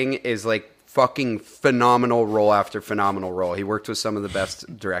acting is like fucking phenomenal role after phenomenal role. He worked with some of the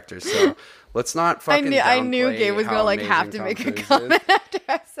best directors. So let's not fucking I knew downplay Gabe was how gonna like amazing have to Tom make a Cruise comment is. after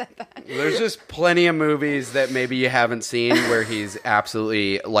I said that. There's just plenty of movies that maybe you haven't seen where he's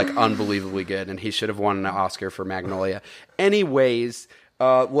absolutely like unbelievably good, and he should have won an Oscar for Magnolia. Anyways,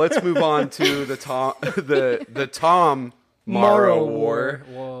 let's move on to the Tom Morrow War.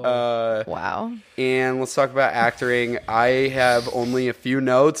 Wow. And let's talk about acting. I have only a few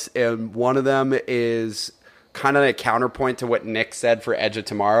notes, and one of them is kind of a counterpoint to what Nick said for Edge of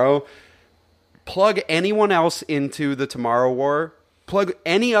Tomorrow. Plug anyone else into the Tomorrow War. Plug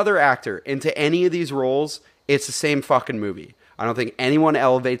any other actor into any of these roles. It's the same fucking movie. I don't think anyone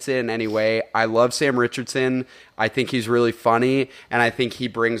elevates it in any way. I love Sam Richardson. I think he's really funny, and I think he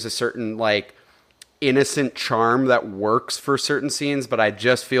brings a certain like innocent charm that works for certain scenes, but I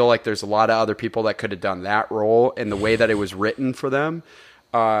just feel like there's a lot of other people that could have done that role in the way that it was written for them.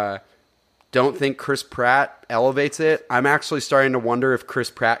 Don't think Chris Pratt elevates it. I'm actually starting to wonder if Chris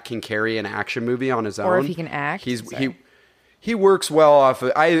Pratt can carry an action movie on his own. Or if he can act. He works well off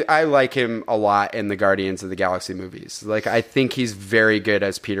of... I like him a lot in the Guardians of the Galaxy movies. Like, I think he's very good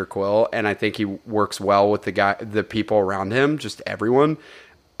as Peter Quill, and I think he works well with the people around him, just everyone.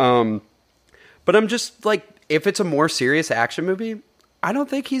 But I'm just, like, if it's a more serious action movie, I don't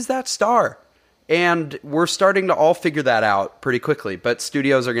think he's that star. And we're starting to all figure that out pretty quickly. But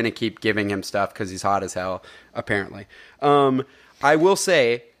studios are going to keep giving him stuff because he's hot as hell, apparently. I will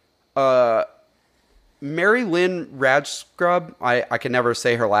say... Mary Lynn Rajskub, I can never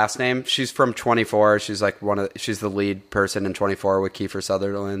say her last name. She's from 24. She's like she's the lead person in 24 with Kiefer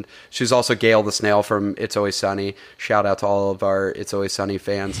Sutherland. She's also Gail the Snail from It's Always Sunny. Shout out to all of our It's Always Sunny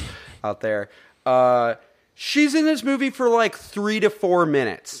fans out there. She's in this movie for like 3 to 4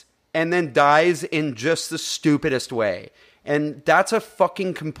 minutes and then dies in just the stupidest way. And that's a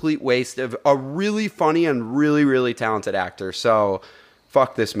fucking complete waste of a really funny and really, really talented actor. So...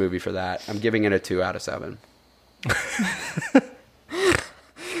 fuck this movie for that. I'm giving it a 2 out of 7.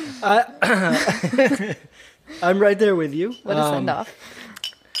 I'm right there with you. What a send off.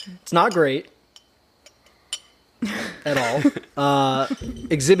 It's not great at all.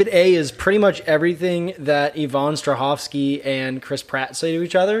 Exhibit A is pretty much everything that Yvonne Strahovski and Chris Pratt say to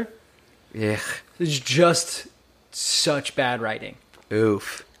each other. Yeah. It's just such bad writing.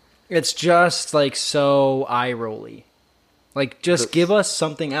 Oof. It's just like so eye-rolly. Like, just give us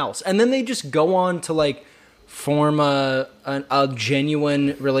something else. And then they just go on to, like, form a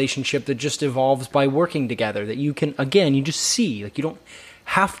genuine relationship that just evolves by working together. That you can, again, you just see. Like, you don't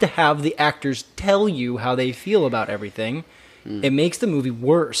have to have the actors tell you how they feel about everything. It makes the movie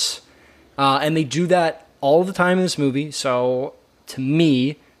worse. And they do that all the time in this movie. So, to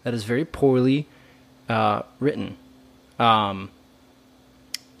me, that is very poorly written.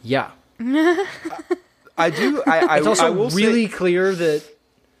 Yeah. It's also really clear that,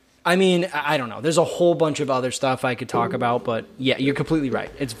 I mean, I don't know. There's a whole bunch of other stuff I could talk about, but yeah, you're completely right.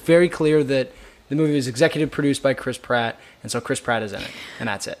 It's very clear that the movie was executive produced by Chris Pratt, and so Chris Pratt is in it, and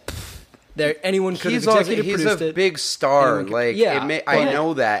that's it. Anyone could have executive produced it. He's a big star. Like, yeah, I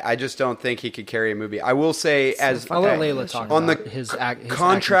know that. I just don't think he could carry a movie. I will say, I'll let Layla talk on about his acting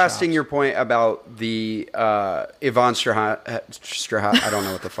contrasting chops. your point about the Yvonne Strahovski. I don't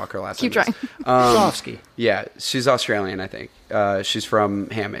know what the fuck her last name Keep trying. is. Strahovski. Yeah, she's Australian, I think. She's from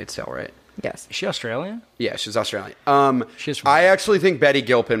Handmaid's Tale, right? Yes. Is she Australian? Yeah, she's Australian. She's from I actually think Betty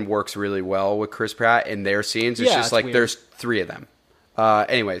Gilpin works really well with Chris Pratt in their scenes. It's Yeah, just it's like weird. there's 3 of them.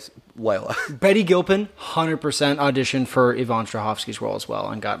 Anyways, Layla. Betty Gilpin, 100% auditioned for Yvonne Strahovski's role as well,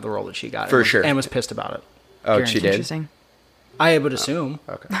 and got the role that she got. For sure. And was pissed about it. Oh, she did? Interesting. I would assume.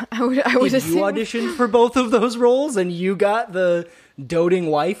 Okay. I would If you assume. auditioned for both of those roles and you got the doting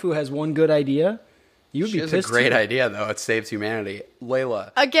wife who has one good idea, you'd She be has pissed. a great too. idea, though. It saves humanity.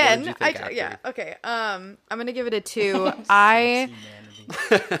 Layla. Again, what did you think, acting? yeah, okay. I'm gonna give it a 2.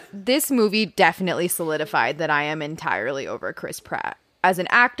 This movie definitely solidified that I am entirely over Chris Pratt. As an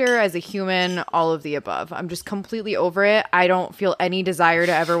actor, as a human, all of the above. I'm just completely over it. I don't feel any desire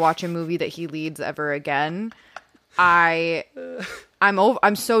to ever watch a movie that he leads ever again. I'm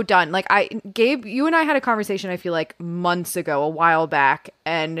so done. Like Gabe, you and I had a conversation, I feel like months ago, a while back,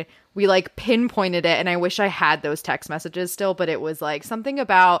 and we like pinpointed it, and I wish I had those text messages still, but it was like something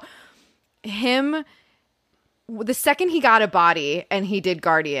about him the second he got a body and he did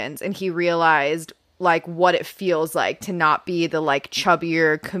Guardians and he realized like what it feels like to not be the like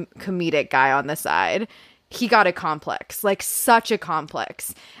chubbier comedic guy on the side, he got a complex, like such a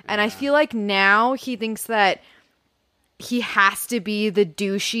complex. And I feel like now he thinks that he has to be the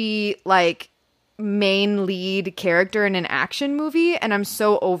douchey like main lead character in an action movie, and I'm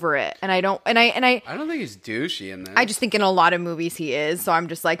so over it. And I don't think he's douchey in that. I just think in a lot of movies he is, so I'm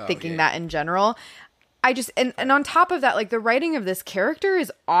just like thinking that in general. I just and on top of that, like the writing of this character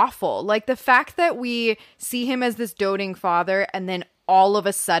is awful. Like the fact that we see him as this doting father and then all of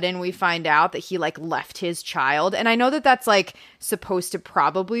a sudden we find out that he like left his child. And I know that that's like supposed to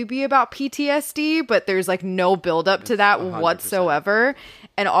probably be about PTSD, but there's like no build up to that 100%. whatsoever.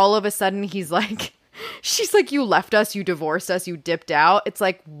 And all of a sudden he's like, she's like, you left us, you divorced us, you dipped out. It's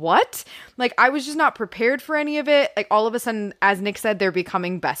like, what? Like, I was just not prepared for any of it. Like, all of a sudden, as Nick said, they're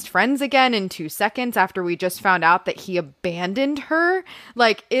becoming best friends again in 2 seconds after we just found out that he abandoned her.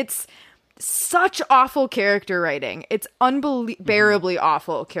 Like, it's such awful character writing. It's unbearably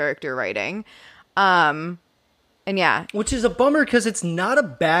awful character writing. And yeah. Which is a bummer because it's not a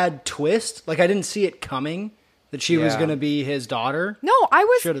bad twist. Like, I didn't see it coming. That she was going to be his daughter. No, I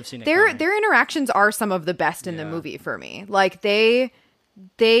was. Should have seen it Their coming. their interactions are some of the best in the movie for me. Like they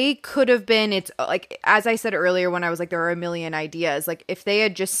could have been. It's like as I said earlier when I was like there are a million ideas. Like if they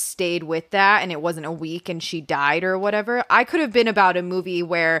had just stayed with that and it wasn't a week and she died or whatever, I could have been about a movie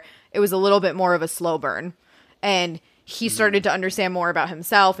where it was a little bit more of a slow burn and he started to understand more about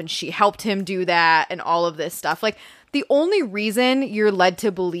himself and she helped him do that and all of this stuff. Like the only reason you're led to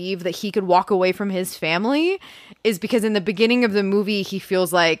believe that he could walk away from his family is because in the beginning of the movie, he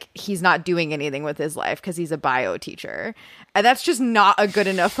feels like he's not doing anything with his life because he's a bio teacher. And that's just not a good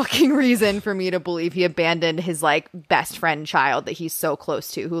enough fucking reason for me to believe he abandoned his like best friend child that he's so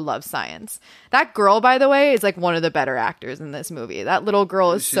close to who loves science. That girl, by the way, is like one of the better actors in this movie. That little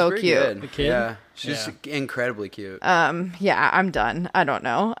girl is She's so pretty cute. good. The kid? Yeah, she's incredibly cute. Yeah, I'm done. I don't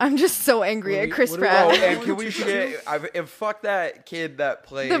know. I'm just so angry at Chris Oh, Pratt. and can we get? And fuck that kid that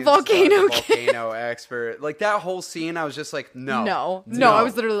plays The volcano the volcano expert. Like that whole scene, I was just like, no. I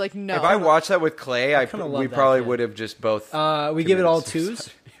was literally like, no. If I watched that with Clay, kinda love we that probably kid. would have just both. We give it all committed twos.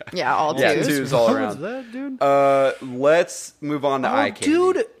 Yeah, all Yeah, twos. twos all What around. was that, dude? Let's move on to eye candy.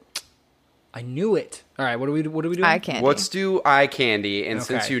 Dude, I knew it. All right, what do we do? Eye candy. Let's do eye candy, and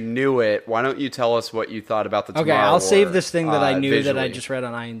since Okay. you knew it, why don't you tell us what you thought about the Tomorrow Okay, I'll War, save this thing that I knew that I visually. just read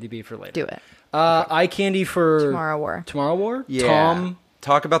on IMDb for later. Do it. Eye candy for Tomorrow War. Tomorrow War. Yeah. Tom.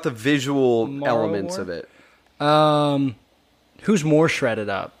 Talk about the visual Tomorrow elements War? of it. Who's more shredded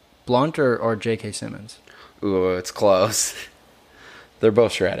up, Blunt or J.K. Simmons? Ooh, it's close. They're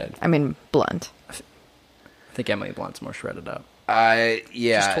both shredded. I mean, Blunt. I think Emily Blunt's more shredded up.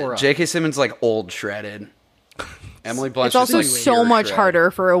 Yeah. tore up. J.K. Simmons like old shredded. Emily Blunt. It's also so much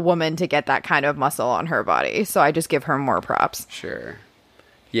harder for a woman to get that kind of muscle on her body. So I just give her more props. Sure.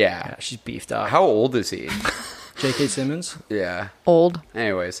 Yeah. Yeah, she's beefed up. How old is he? J.K. Simmons, Yeah. Old.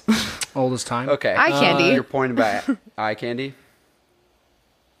 Anyways. old as time. Okay. Eye candy. Your point about eye candy?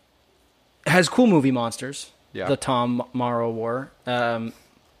 Has cool movie monsters. Yeah. The Tom Morrow War.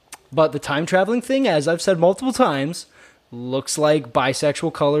 But the time traveling thing, as I've said multiple times, looks like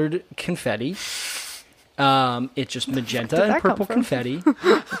bisexual colored confetti. It's just magenta Where did and that come purple from? confetti.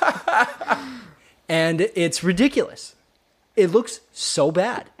 And it's ridiculous. It looks so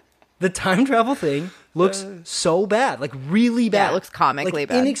bad. The time travel thing looks so bad. Like really bad. Yeah, it looks comically like,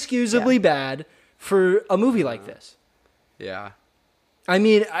 bad. Inexcusably bad for a movie like this. Yeah. I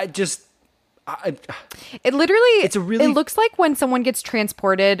mean, It literally It's a really- it looks like when someone gets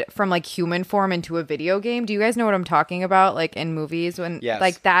transported from like human form into a video game. Do you guys know what I'm talking about? Like in movies when Yes.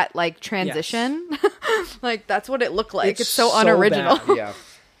 like that like transition? Like that's what it looked like. It's It's so so unoriginal. bad. Yeah.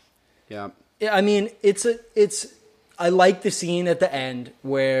 Yeah. Yeah, I mean, I like the scene at the end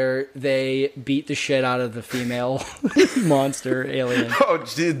where they beat the shit out of the female monster alien. Oh,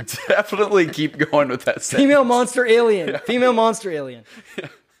 dude, definitely keep going with that sentence. Female monster alien. Female monster alien.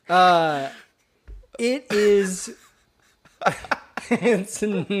 It is.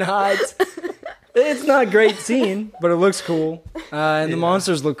 It's not a great scene, but it looks cool, and the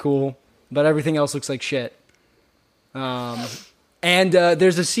monsters look cool, but everything else looks like shit. And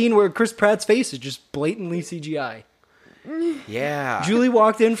there's a scene where Chris Pratt's face is just blatantly CGI. Yeah. Julie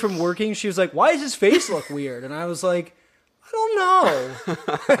walked in from working. She was like, "Why does his face look weird?" And I was like, "I don't know."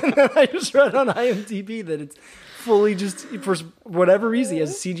 And then I just read on IMDb that it's fully just for whatever reason he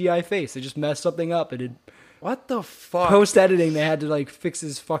has a CGI face. They just messed something up and What the fuck? post editing they had to like fix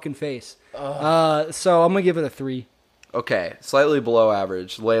his fucking face. So I'm gonna give it a 3. Okay, slightly below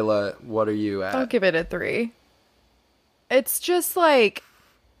average. Layla, what are you at? I'll give it a 3. It's just like,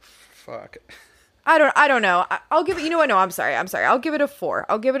 Fuck. I don't know. I'll give it, you know what? No, I'm sorry. I'll give it a 4.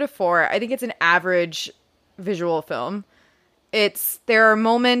 I think it's an average visual film. There are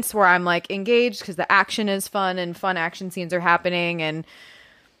moments where I'm like engaged because the action is fun and fun action scenes are happening and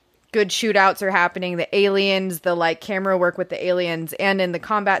good shootouts are happening. The aliens, the like camera work with the aliens and in the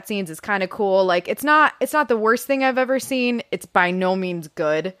combat scenes is kind of cool. Like it's not the worst thing I've ever seen. It's by no means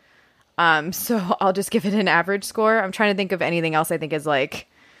good. So I'll just give it an average score. I'm trying to think of anything else I think is like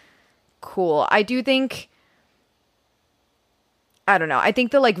cool. I do think, I don't know. I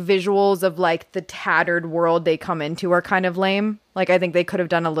think the like visuals of like the tattered world they come into are kind of lame. Like I think they could have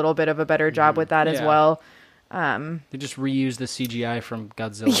done a little bit of a better job with that as Yeah. well. They just reused the CGI from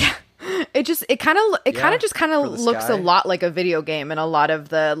Godzilla. Yeah. It kind of just for the looks sky. a lot like a video game and a lot of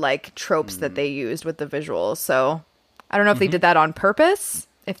the like tropes that they used with the visuals. So I don't know if they did that on purpose.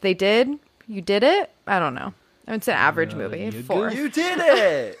 If they did, you did it. I don't know. It's an average movie. you 4. You did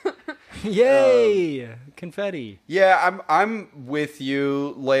it. Yay! Confetti. Yeah, I'm with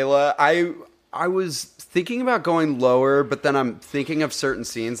you, Layla. I was thinking about going lower, but then I'm thinking of certain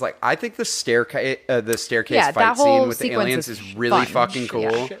scenes. Like I think the staircase Yeah, that fight whole scene with the sequence aliens is is really fun. fucking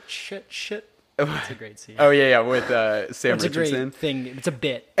cool. Yeah. Shit. That's a great scene. Oh yeah, with Sam It's a Richardson. great thing. It's a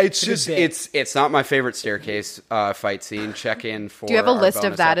bit. It's a just good bit. it's not my favorite staircase fight scene. Check in for. Do you have a our list of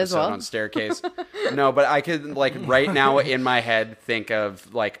bonus that as episode well? On staircase. No, but I could like right now in my head think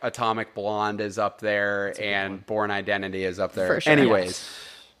of like Atomic Blonde is up there and Born Identity is up there. For sure. Anyways,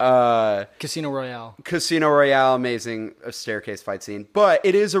 Casino Royale. Casino Royale, amazing staircase fight scene. But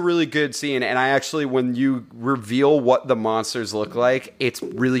it is a really good scene, and I actually, when you reveal what the monsters look like, it's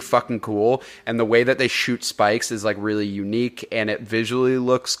really fucking cool. And the way that they shoot spikes is like really unique, and it visually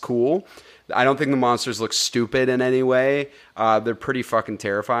looks cool. I don't think the monsters look stupid in any way. They're pretty fucking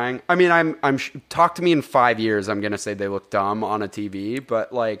terrifying. I mean, talk to me in 5 years, I'm gonna say they look dumb on a TV,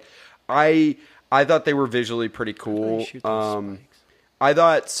 but like, I thought they were visually pretty cool. Shoot those spikes. I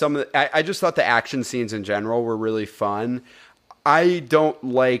thought I just thought the action scenes in general were really fun. I don't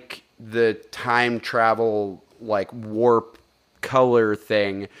like the time travel, like warp color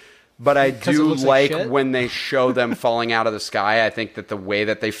thing, but I 'Cause it do looks like like shit? when they show them falling out of the sky. I think that the way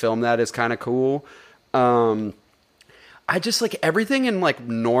that they film that is kind of cool. I just like everything in like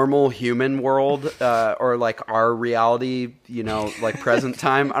normal human world, or like our reality, you know, like present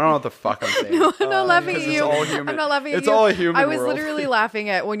time. I don't know what the fuck I'm saying. I'm not laughing at it's you. all human. I'm not laughing at It's you. all a human I was world. literally laughing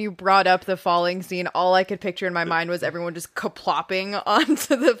at when you brought up the falling scene. All I could picture in my mind was everyone just kaplopping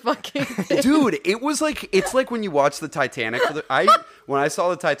onto the fucking thing. Dude, it was like it's like when you watch the Titanic when I saw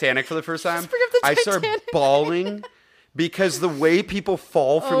the Titanic for the first time, bring up the I started Titanic. bawling because the way people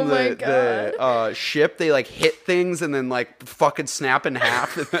fall from my the ship, they like hit things and then like fucking snap in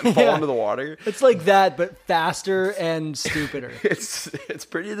half and then fall Yeah. into the water. It's like that, but faster and stupider. It's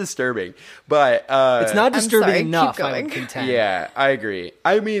pretty disturbing, but It's not disturbing sorry, keep enough, I going. would contend. yeah, I agree.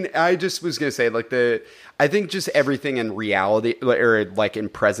 I mean, I just was gonna say like I think just everything in reality or like in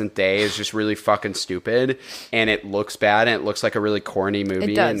present day is just really fucking stupid, and it looks bad, and it looks like a really corny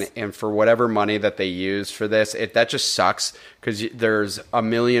movie. It does. And for whatever money that they use for this, that just sucks because there's a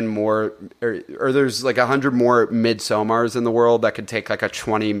million more, or there's like 100 more Midsommars in the world that could take like a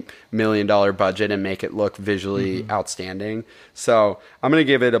 $20 million budget and make it look visually outstanding. So I'm gonna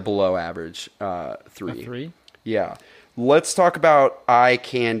give it a below average 3. A 3? Yeah. Let's talk about Eye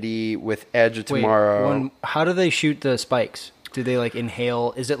Candy with Edge of Tomorrow. How do they shoot the spikes? Do they like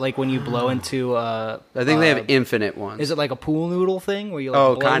inhale? Is it like when you blow into I think they have infinite ones. Is it like a pool noodle thing where you like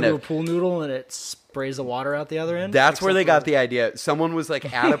Oh, blow kind into of. a pool noodle and it sprays the water out the other end? That's where they Except got the idea. Someone was like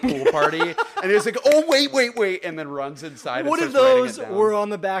at a pool party and it's like, oh, wait, and then runs inside. What and if starts writing those it down. were on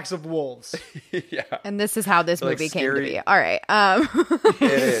the backs of wolves? Yeah, And this is how this Like movie came to scary. be. All right. it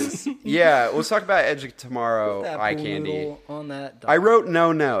is. Yeah, let's talk about Edge of Tomorrow, That Eye pool Candy. noodle on that dog. I wrote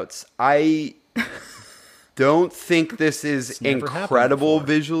no notes. I don't think this is never happened incredible before.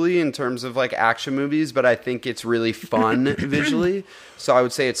 visually in terms of like action movies, but I think it's really fun visually. So I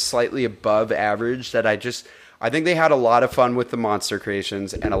would say it's slightly above average. I think they had a lot of fun with the monster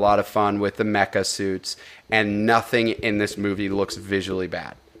creations and a lot of fun with the mecha suits, and nothing in this movie looks visually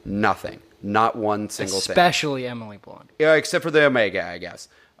bad. Nothing. Not one single thing. Especially Emily Blunt. Yeah, except for the Omega, I guess.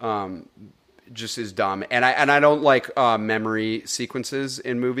 Just is dumb, and I don't like memory sequences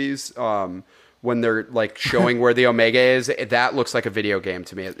in movies. When they're like showing where the Omega is, that looks like a video game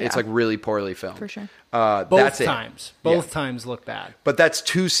to me. It's like really poorly filmed. For sure. Both that's it. times. Yeah. Both times look bad. But that's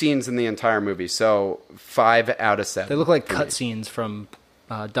 2 scenes in the entire movie, so 5 out of 7. They look like for me. cutscenes from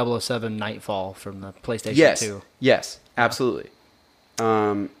 007 Nightfall from the PlayStation Yes, 2. yes, absolutely.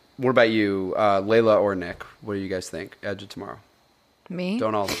 What about you, Layla or Nick? What do you guys think? Edge of Tomorrow. Me?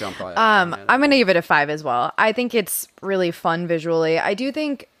 Don't all jump on it. I'm gonna give it a 5 as well. I think it's really fun visually. I do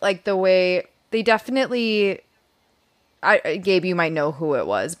think like the way they definitely. Gabe, you might know who it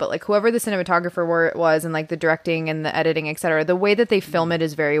was, but like whoever the cinematographer was, and like the directing and the editing, etc. The way that they film it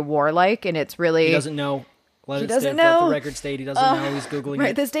is very warlike, and it's really He doesn't know. Let He doesn't let know. the record state. He doesn't know. He's googling write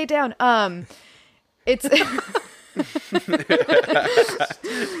it. this date down. It's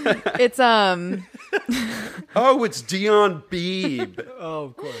it's Oh, it's Dion Beebe. Oh,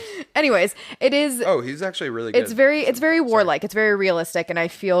 of course. anyways, it is Oh, he's actually really good. it's very warlike. It's very realistic, and I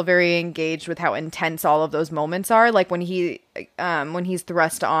feel very engaged with how intense all of those moments are. Like when he's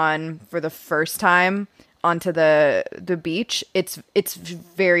thrust on for the first time onto the beach, it's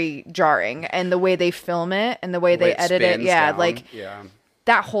very jarring, and the way they film it and the way they it edit it, spins yeah, down. like Yeah.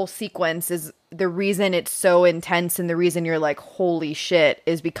 that whole sequence is the reason it's so intense, and the reason you're like, holy shit,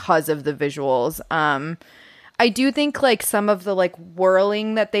 is because of the visuals. I do think like some of the like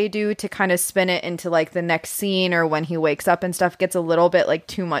whirling that they do to kind of spin it into like the next scene or when he wakes up and stuff gets a little bit like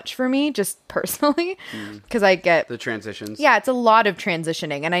too much for me, just personally, because I get The transitions. yeah, it's a lot of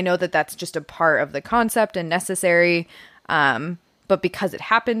transitioning, and I know that that's just a part of the concept and necessary. But because it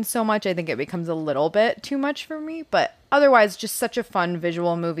happens so much, I think it becomes a little bit too much for me. But otherwise, just such a fun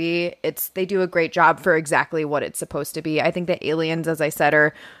visual movie. They do a great job for exactly what it's supposed to be. I think the aliens, as I said,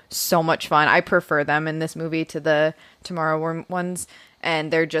 are so much fun. I prefer them in this movie to the Tomorrow ones,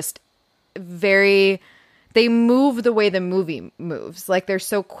 and they're just very. They move the way the movie moves. Like they're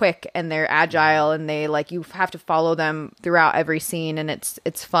so quick and they're agile, and they like you have to follow them throughout every scene, and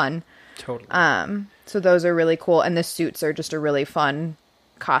it's fun. Totally. So those are really cool, and the suits are just a really fun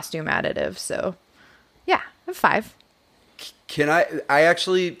costume additive. So, yeah, I'm 5. Can I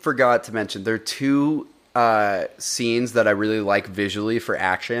actually forgot to mention there are two scenes that I really like visually for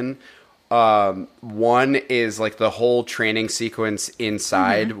action. One is like the whole training sequence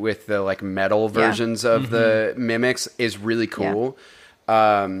inside with the like metal versions of the mimics is really cool.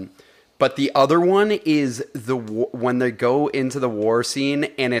 But the other one is when they go into the war scene,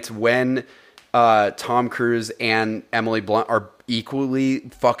 and it's when Tom Cruise and Emily Blunt are equally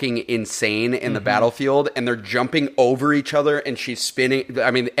fucking insane in the battlefield, and they're jumping over each other, and she's spinning. I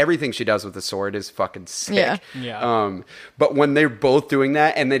mean, everything she does with the sword is fucking sick. Yeah. But when they're both doing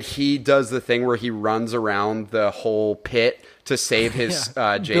that, and then he does the thing where he runs around the whole pit to save his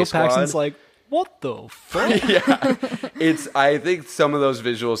J Bill Squad. Paxton's like, what the fuck? I think some of those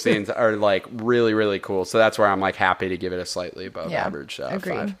visual scenes are like really, really cool. So that's where I'm like happy to give it a slightly above average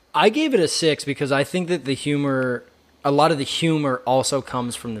agreed. 5. I gave it a 6 because I think that a lot of the humor also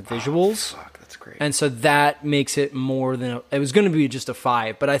comes from the visuals. Fuck, that's great. And so that makes it more than it was going to be just a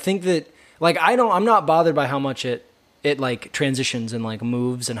 5, but I think that like I'm not bothered by how much it like transitions and like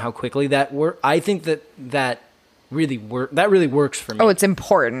moves and how quickly that work. I think that really works for me. Oh, it's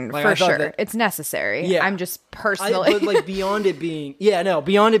important Like, for I thought sure. that- It's necessary. Yeah. I'm just personally. But like beyond it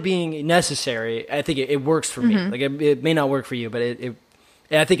being necessary, I think it works for me. Like it may not work for you, but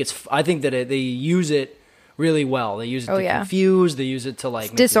I think they use it really well. They use it to confuse. They use it to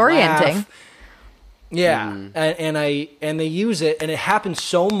like make you disorienting. laugh. Yeah, and they use it, and it happens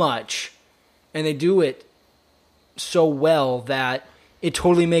so much, and they do it so well that it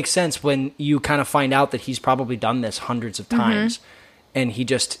totally makes sense when you kind of find out that he's probably done this hundreds of times, and he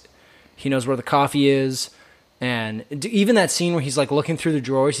knows where the coffee is, and even that scene where he's like looking through the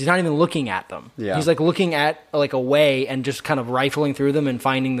drawers, he's not even looking at them. Yeah. He's like looking at like away and just kind of rifling through them and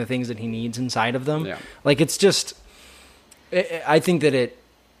finding the things that he needs inside of them. Yeah. Like it's just, I think that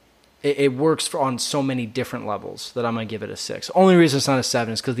it works on so many different levels that I'm gonna give it a 6. Only reason it's not a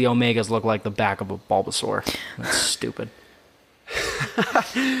 7 is because the Omegas look like the back of a Bulbasaur. That's stupid.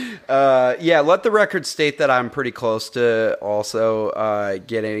 Let the record state that I'm pretty close to also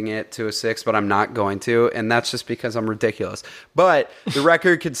getting it to a 6, but I'm not going to, and that's just because I'm ridiculous. But the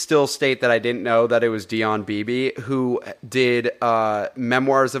record could still state that I didn't know that it was Dion Beebe who did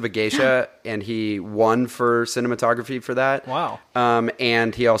Memoirs of a Geisha, and he won for cinematography for that. Wow.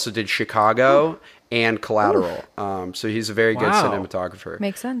 And he also did Chicago and Collateral. So he's a very good Wow. cinematographer.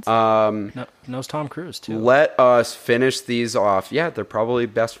 Makes sense. Knows Tom Cruise too. Let us finish these off. Yeah, they're probably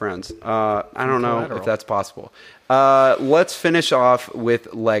best friends. I don't know Collateral. if that's possible. Let's finish off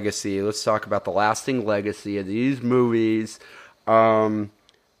with legacy. Let's talk about the lasting legacy of these movies.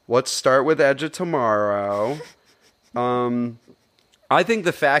 Let's start with Edge of Tomorrow. I think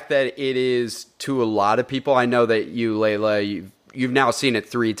the fact that it is, to a lot of people, I know that you, Layla, you've now seen it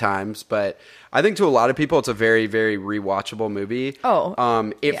 3 times, but I think to a lot of people it's a very, very rewatchable movie.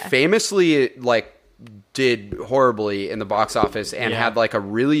 Oh, It famously like did horribly in the box office and had like a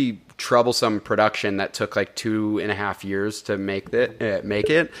really troublesome production that took like 2.5 years to make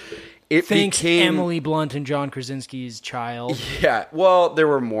it. It Thanks, became Emily Blunt and John Krasinski's child. Yeah, well, there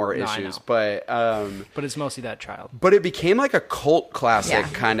were more I issues, know. but It's mostly that child. but it became like a cult classic Yeah.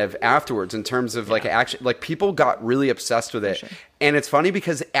 kind of afterwards in terms of like action. Like people got really obsessed with it, and it's funny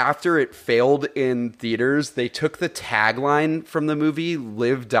because after it failed in theaters, they took the tagline from the movie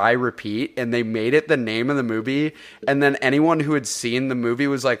 "Live, Die, Repeat" and they made it the name of the movie. And then anyone who had seen the movie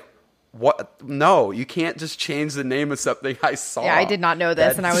was like, "What? No, you can't just change the name of something I saw." Yeah, I did not know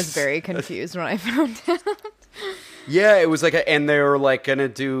this, and I was That's- very confused when I found it. Yeah, it was like, and they were like gonna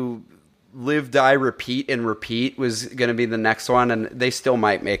do "Live, Die, Repeat," and "Repeat" was gonna be the next one, and they still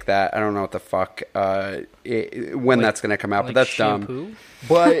might make that. I don't know what the fuck when that's gonna come out, but like that's shampoo? dumb.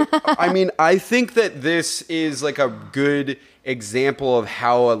 But I mean, I think that this is like a good example of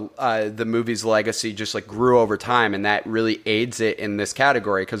how the movie's legacy just like grew over time, and that really aids it in this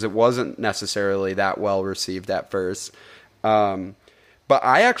category because it wasn't necessarily that well received at first. But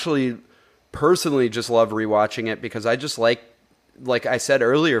I actually personally just love rewatching it because I just like I said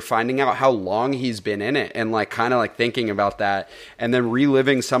earlier, finding out how long he's been in it and like kind of like thinking about that and then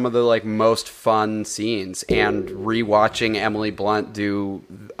reliving some of the like most fun scenes and rewatching Emily Blunt do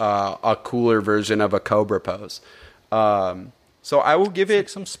a cooler version of a Cobra pose. So I will give Like it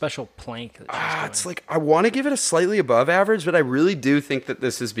some special plank that she's doing. it's like I want to give it a slightly above average, but I really do think that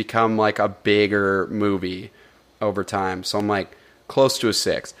this has become like a bigger movie over time. So I'm like close to a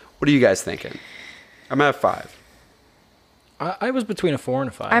 6. What are you guys thinking? I'm at a 5. I was between a 4 and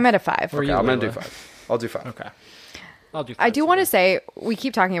a 5. I'm at a 5. Where are Okay, you, I'm gonna do Layla? 5. I'll do 5. Okay. I'll do 5. I do want to say, we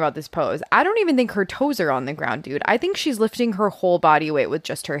keep talking about this pose. I don't even think her toes are on the ground, dude. I think she's lifting her whole body weight with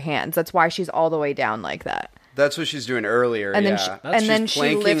just her hands. That's why she's all the way down like that. That's what she's doing earlier. And then yeah. she, That's and then She's she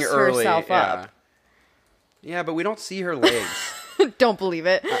planking lifts herself yeah. up. Yeah, but we don't see her legs. Don't believe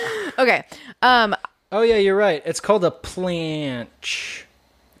it. Okay. Oh, yeah, you're right. It's called a planche.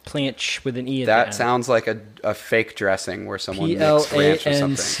 Planche with an E at the That end. sounds like a fake dressing where someone mixed ranch or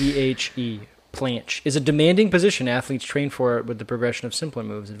something. Planche. Planche is a demanding position. Athletes train for it with the progression of simpler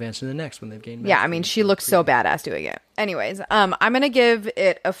moves, advance to the next when they've gained. Yeah, I mastery. mean, she looks so badass doing it. Anyways, I'm going to give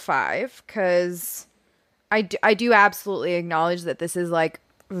it a 5 because I do absolutely acknowledge that this is like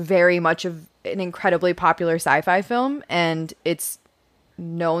very much of an incredibly popular sci-fi film, and it's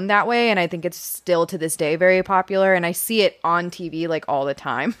known that way, and I think it's still to this day very popular, and I see it on TV like all the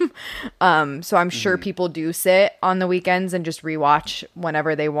time. So I'm sure people do sit on the weekends and just rewatch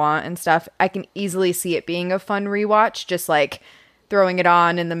whenever they want and stuff. I can easily see it being a fun rewatch, just like throwing it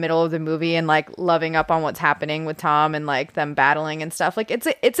on in the middle of the movie and like loving up on what's happening with Tom and like them battling and stuff. Like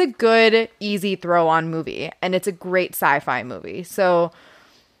it's a good, easy throw on movie, and it's a great sci-fi movie. So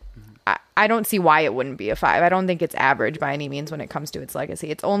I don't see why it wouldn't be a 5. I don't think it's average by any means when it comes to its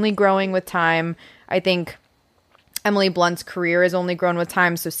legacy. It's only growing with time. I think Emily Blunt's career has only grown with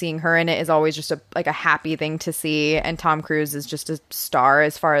time, so seeing her in it is always just a happy thing to see. And Tom Cruise is just a star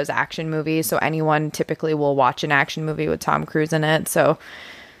as far as action movies, so anyone typically will watch an action movie with Tom Cruise in it. So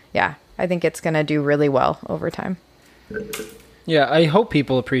yeah, I think it's going to do really well over time. Yeah, I hope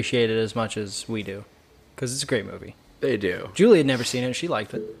people appreciate it as much as we do, because it's a great movie. They do. Julie had never seen it. She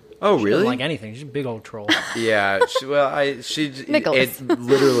liked it. Oh, She really? doesn't like anything. She's a big old troll. Yeah. Nicholas. It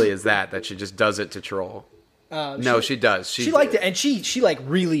literally is that she just does it to troll. No, she does. She liked it, and she like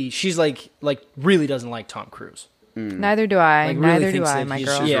really, she's like really doesn't like Tom Cruise. Neither do I. Like, really Neither do thinks I, that my he's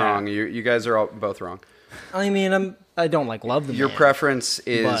girl. just- She's Yeah. wrong. You guys are all both wrong. I mean, I don't like love the Your man. preference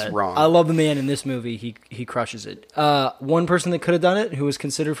is but wrong. I love the man in this movie. He crushes it. One person that could have done it, who was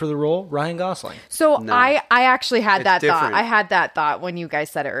considered for the role, Ryan Gosling. So No. I actually had It's that thought. different. I had that thought when you guys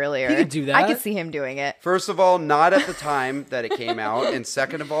said it earlier. He could do that. I could see him doing it. First of all, not at the time that it came out, and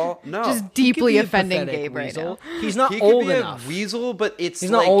second of all, no. Just He could deeply be a offending pathetic Gabe right weasel. now. He's not he old could be enough. a weasel, but it's He's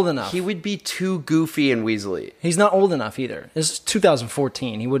not like, old enough. He would be too goofy and weaselly. He's not old enough either. This is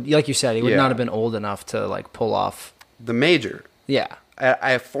 2014. He would, like you said, he would Yeah. not have been old enough to like pull off. The Major, Yeah.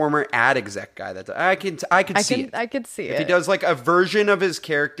 a former ad exec guy. I could see it. I could see If it. he does like a version of his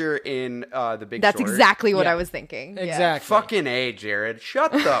character in The Big That's Short. exactly what Yeah. I was thinking. Yeah. Exactly. Fucking A, Jared.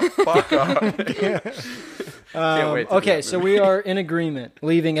 Shut the fuck up. Can't wait to do Okay, that so movie. we are in agreement,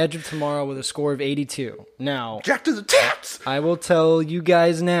 leaving Edge of Tomorrow with a score of 82. Now, Jack to the tits. I will tell you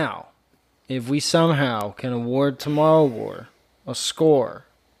guys now, if we somehow can award Tomorrow War a score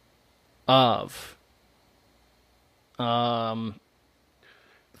of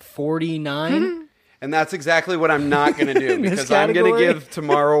 49. And that's exactly what I'm not going to do this because I'm going to category? give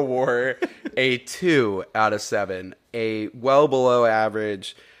Tomorrow War a 2 out of 7, a well below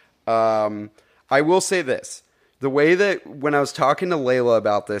average. I will say this. The way that when I was talking to Layla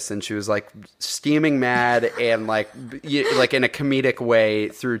about this and she was like steaming mad and like in a comedic way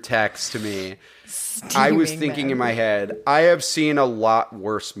through text to me, I was thinking in my head, I have seen a lot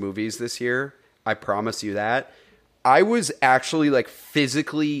worse movies this year. I promise you that. I was actually like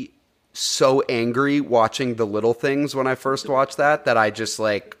physically so angry watching The Little Things when I first watched that I just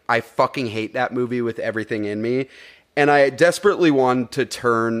like, I fucking hate that movie with everything in me. And I desperately wanted to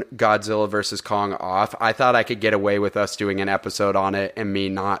turn Godzilla vs. Kong off. I thought I could get away with us doing an episode on it and me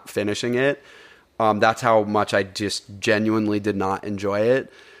not finishing it. That's how much I just genuinely did not enjoy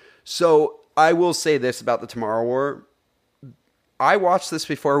it. So I will say this about the Tomorrow War. I watched this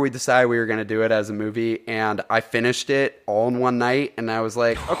before we decided we were going to do it as a movie, and I finished it all in one night, and I was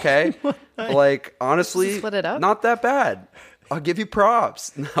like, okay, like, honestly, split it up? Not that bad. I'll give you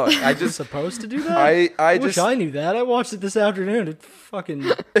props. No, I just Supposed to do that? I wish just I knew that. I watched it this afternoon. It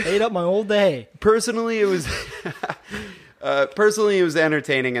fucking ate up my whole day. personally it was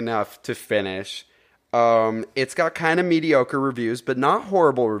entertaining enough to finish. It's got kind of mediocre reviews, but not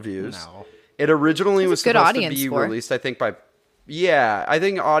horrible reviews. No. It originally was good supposed audience to be score. released, I think, by I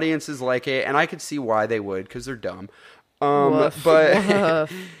think audiences like it, and I could see why they would because they're dumb. Woof. But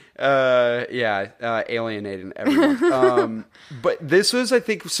alienating everyone. But this was, I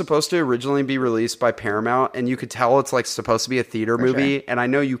think, supposed to originally be released by Paramount, and you could tell it's like supposed to be a theater movie. sure. And I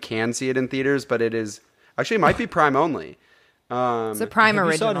know you can see it in theaters, but it is actually it might be Prime only. It's a Prime If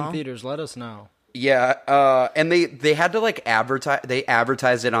you saw it original. in theaters, let us know. Yeah, and they had to like advertise. They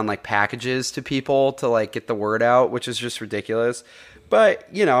advertised it on like packages to people to like get the word out, which is just ridiculous. But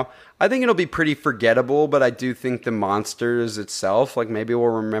you know, I think it'll be pretty forgettable. But I do think the monsters itself, like maybe we'll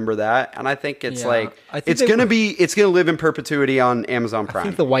remember that. And I think it's Yeah, like I think it's gonna live in perpetuity on Amazon I Prime.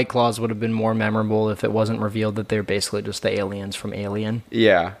 think the White Claws would have been more memorable if it wasn't revealed that they're basically just the aliens from Alien,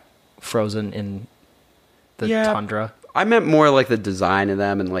 Yeah, frozen in the Yeah. tundra. I meant more like the design of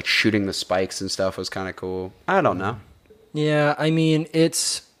them and like shooting the spikes and stuff was kind of cool. I don't know. Yeah, I mean,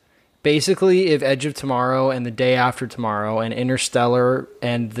 it's basically if Edge of Tomorrow and The Day After Tomorrow and Interstellar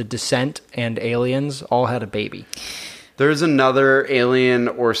and The Descent and Aliens all had a baby. There's another Alien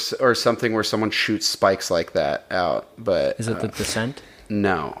or something where someone shoots spikes like that out, but Is it The Descent?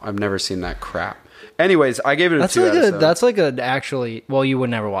 no, I've never seen that crap. Anyways, I gave it a 2 out of 7. That's like a actually. Well, you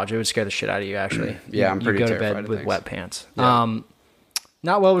would never watch it. It would scare the shit out of you. Actually, Yeah, I'm You pretty go to terrified bed of with things. wet pants. Yeah.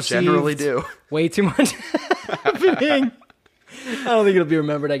 Not well received. Generally do. Way too much happening. I don't think it'll be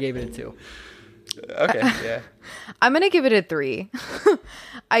remembered. I gave it a 2. Okay, yeah. I'm gonna give it a 3.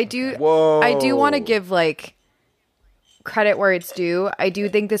 I do Whoa. want to give like credit where it's due. I do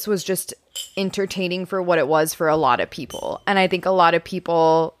think this was just entertaining for what it was for a lot of people. And I think a lot of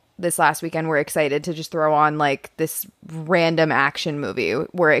people this last weekend were excited to just throw on like this random action movie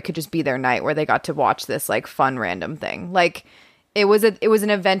where it could just be their night where they got to watch this like fun random thing. Like it was an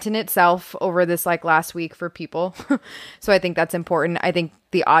event in itself over this like last week for people. So I think that's important. I think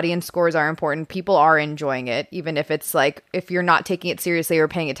the audience scores are important. People are enjoying it, even if it's like, if you're not taking it seriously or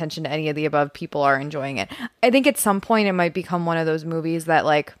paying attention to any of the above, people are enjoying it. I think at some point it might become one of those movies that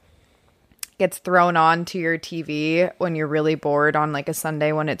like gets thrown on to your TV when you're really bored on like a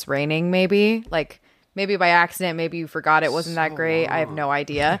Sunday when it's raining, maybe. Like maybe by accident, maybe you forgot it wasn't that great. I have no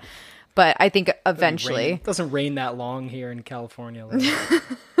idea. But I think eventually, It doesn't rain that long here in California.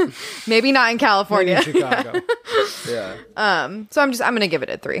 maybe not in Maybe California. in Chicago. Yeah. So I'm gonna give it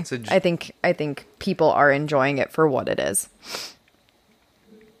a 3. So I think people are enjoying it for what it is.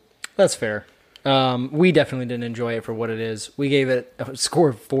 That's fair. We definitely didn't enjoy it for what it is. We gave it a score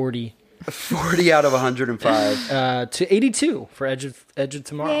of 40 40 out of 105. to 82 for Edge of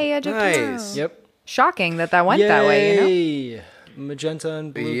Tomorrow. Yay, Edge of Nice. Tomorrow. Yep. Shocking that went that way, you know? Yay. Magenta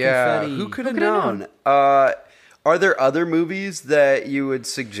and blue Yeah, confetti. who could have could've known? Are there other movies that you would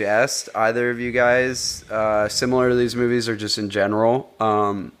suggest, either of you guys, similar to these movies or just in general,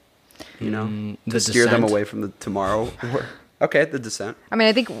 you know, The to steer them Descent. away from the Tomorrow War? Okay, The Descent. I mean,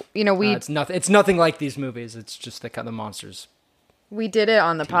 I think, you know, It's nothing like these movies. It's just the monsters. we did it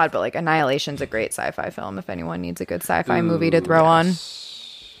on the pod, but like Annihilation's a great sci-fi film if anyone needs a good sci-fi movie to throw on.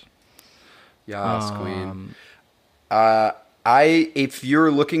 Yas, Queen. If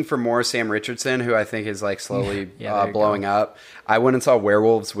you're looking for more Sam Richardson, who I think is like slowly Yeah, there you blowing up, I went and saw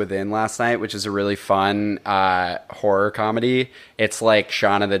Werewolves Within last night, which is a really fun horror comedy. It's like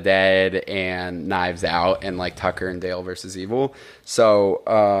Shaun of the Dead and Knives Out and like Tucker and Dale versus Evil.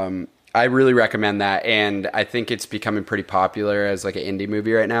 So I really recommend that, and I think it's becoming pretty popular as like an indie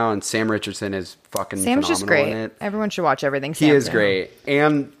movie right now. And Sam Richardson is fucking Sam's phenomenal just great. in it. Everyone should watch everything He Sam's is in. great,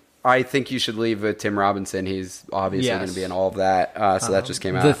 and I think you should leave with Tim Robinson. He's obviously Yes. going to be in all of that. So that just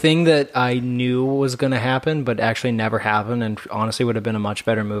came out. The thing that I knew was going to happen, but actually never happened, and honestly would have been a much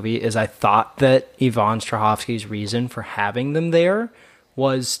better movie, is I thought that Yvonne Strahovski's reason for having them there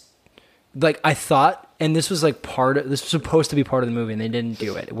was, like, I thought, and this was like this was supposed to be part of the movie, and they didn't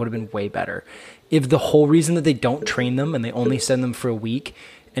do it. It would have been way better if the whole reason that they don't train them and they only send them for a week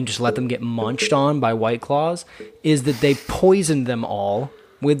and just let them get munched on by White Claws is that they poisoned them all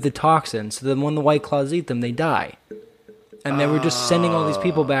with the toxin, so then when the White Claws eat them, they die. And they were just sending all these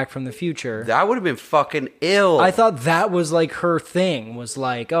people back from the future. That would have been fucking ill. I thought that was like her thing, was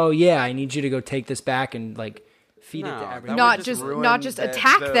like, oh yeah, I need you to go take this back and like feed it to that everyone. would Not ruin just the-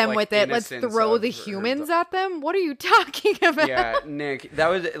 attack the, them like, with it. Let's innocence throw of the her- humans at them. What are you talking about? Yeah, Nick, that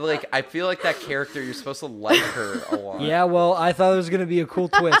was like, I feel like that character, you're supposed to like her a lot. Yeah, well, I thought it was gonna be a cool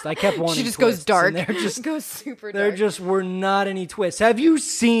twist. I kept wanting She just twists, goes dark. and they're just goes super there dark. just were not any twists. Have you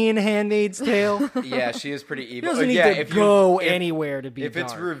seen Handmaid's Tale? Yeah, she is pretty She evil. doesn't need yeah, to if go if- anywhere to be If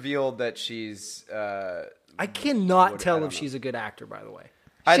it's dark. revealed that she's, I cannot I tell don't if know. she's a good actor, by the way.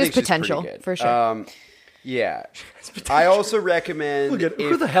 I She has think she's pretty potential, good. for sure. Yeah. I also recommend Look at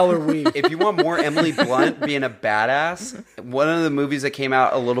who if, the hell are we? if you want more Emily Blunt being a badass, one of the movies that came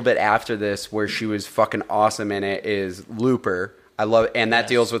out a little bit after this where she was fucking awesome in it is Looper. I love it, and that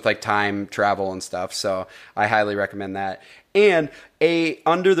deals with like time travel and stuff, so I highly recommend that. And a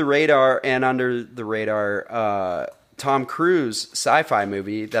under the radar Tom Cruise sci-fi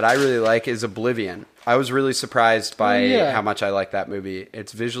movie that I really like is Oblivion. I was really surprised by how much I like that movie.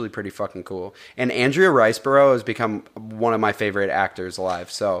 It's visually pretty fucking cool. And Andrea Riseborough has become one of my favorite actors alive.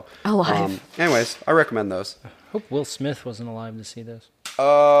 So, anyways, I recommend those. Hope Will Smith wasn't alive to see this.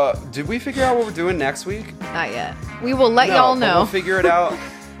 Did we figure out what we're doing next week? Not yet. We will let No, y'all but know. We'll figure it out.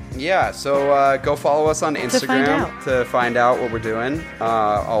 Yeah, so go follow us on Instagram to find out what we're doing.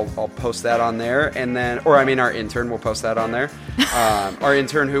 I'll post that on there, and then, or I mean, our intern will post that on there. Our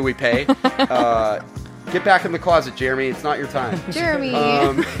intern who we pay. Get back in the closet, Jeremy. It's not your time. Jeremy.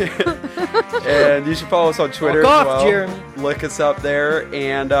 And you should follow us on Twitter Fuck as off, well. Jeremy. Look us up there.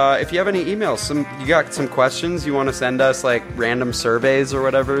 And if you have any emails, you got some questions, you want to send us like random surveys or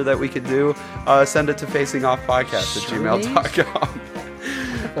whatever that we could do, send it to facingoffpodcast@gmail.com.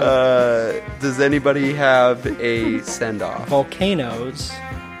 Does anybody have a send-off? Volcanoes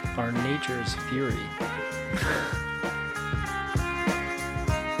are nature's fury.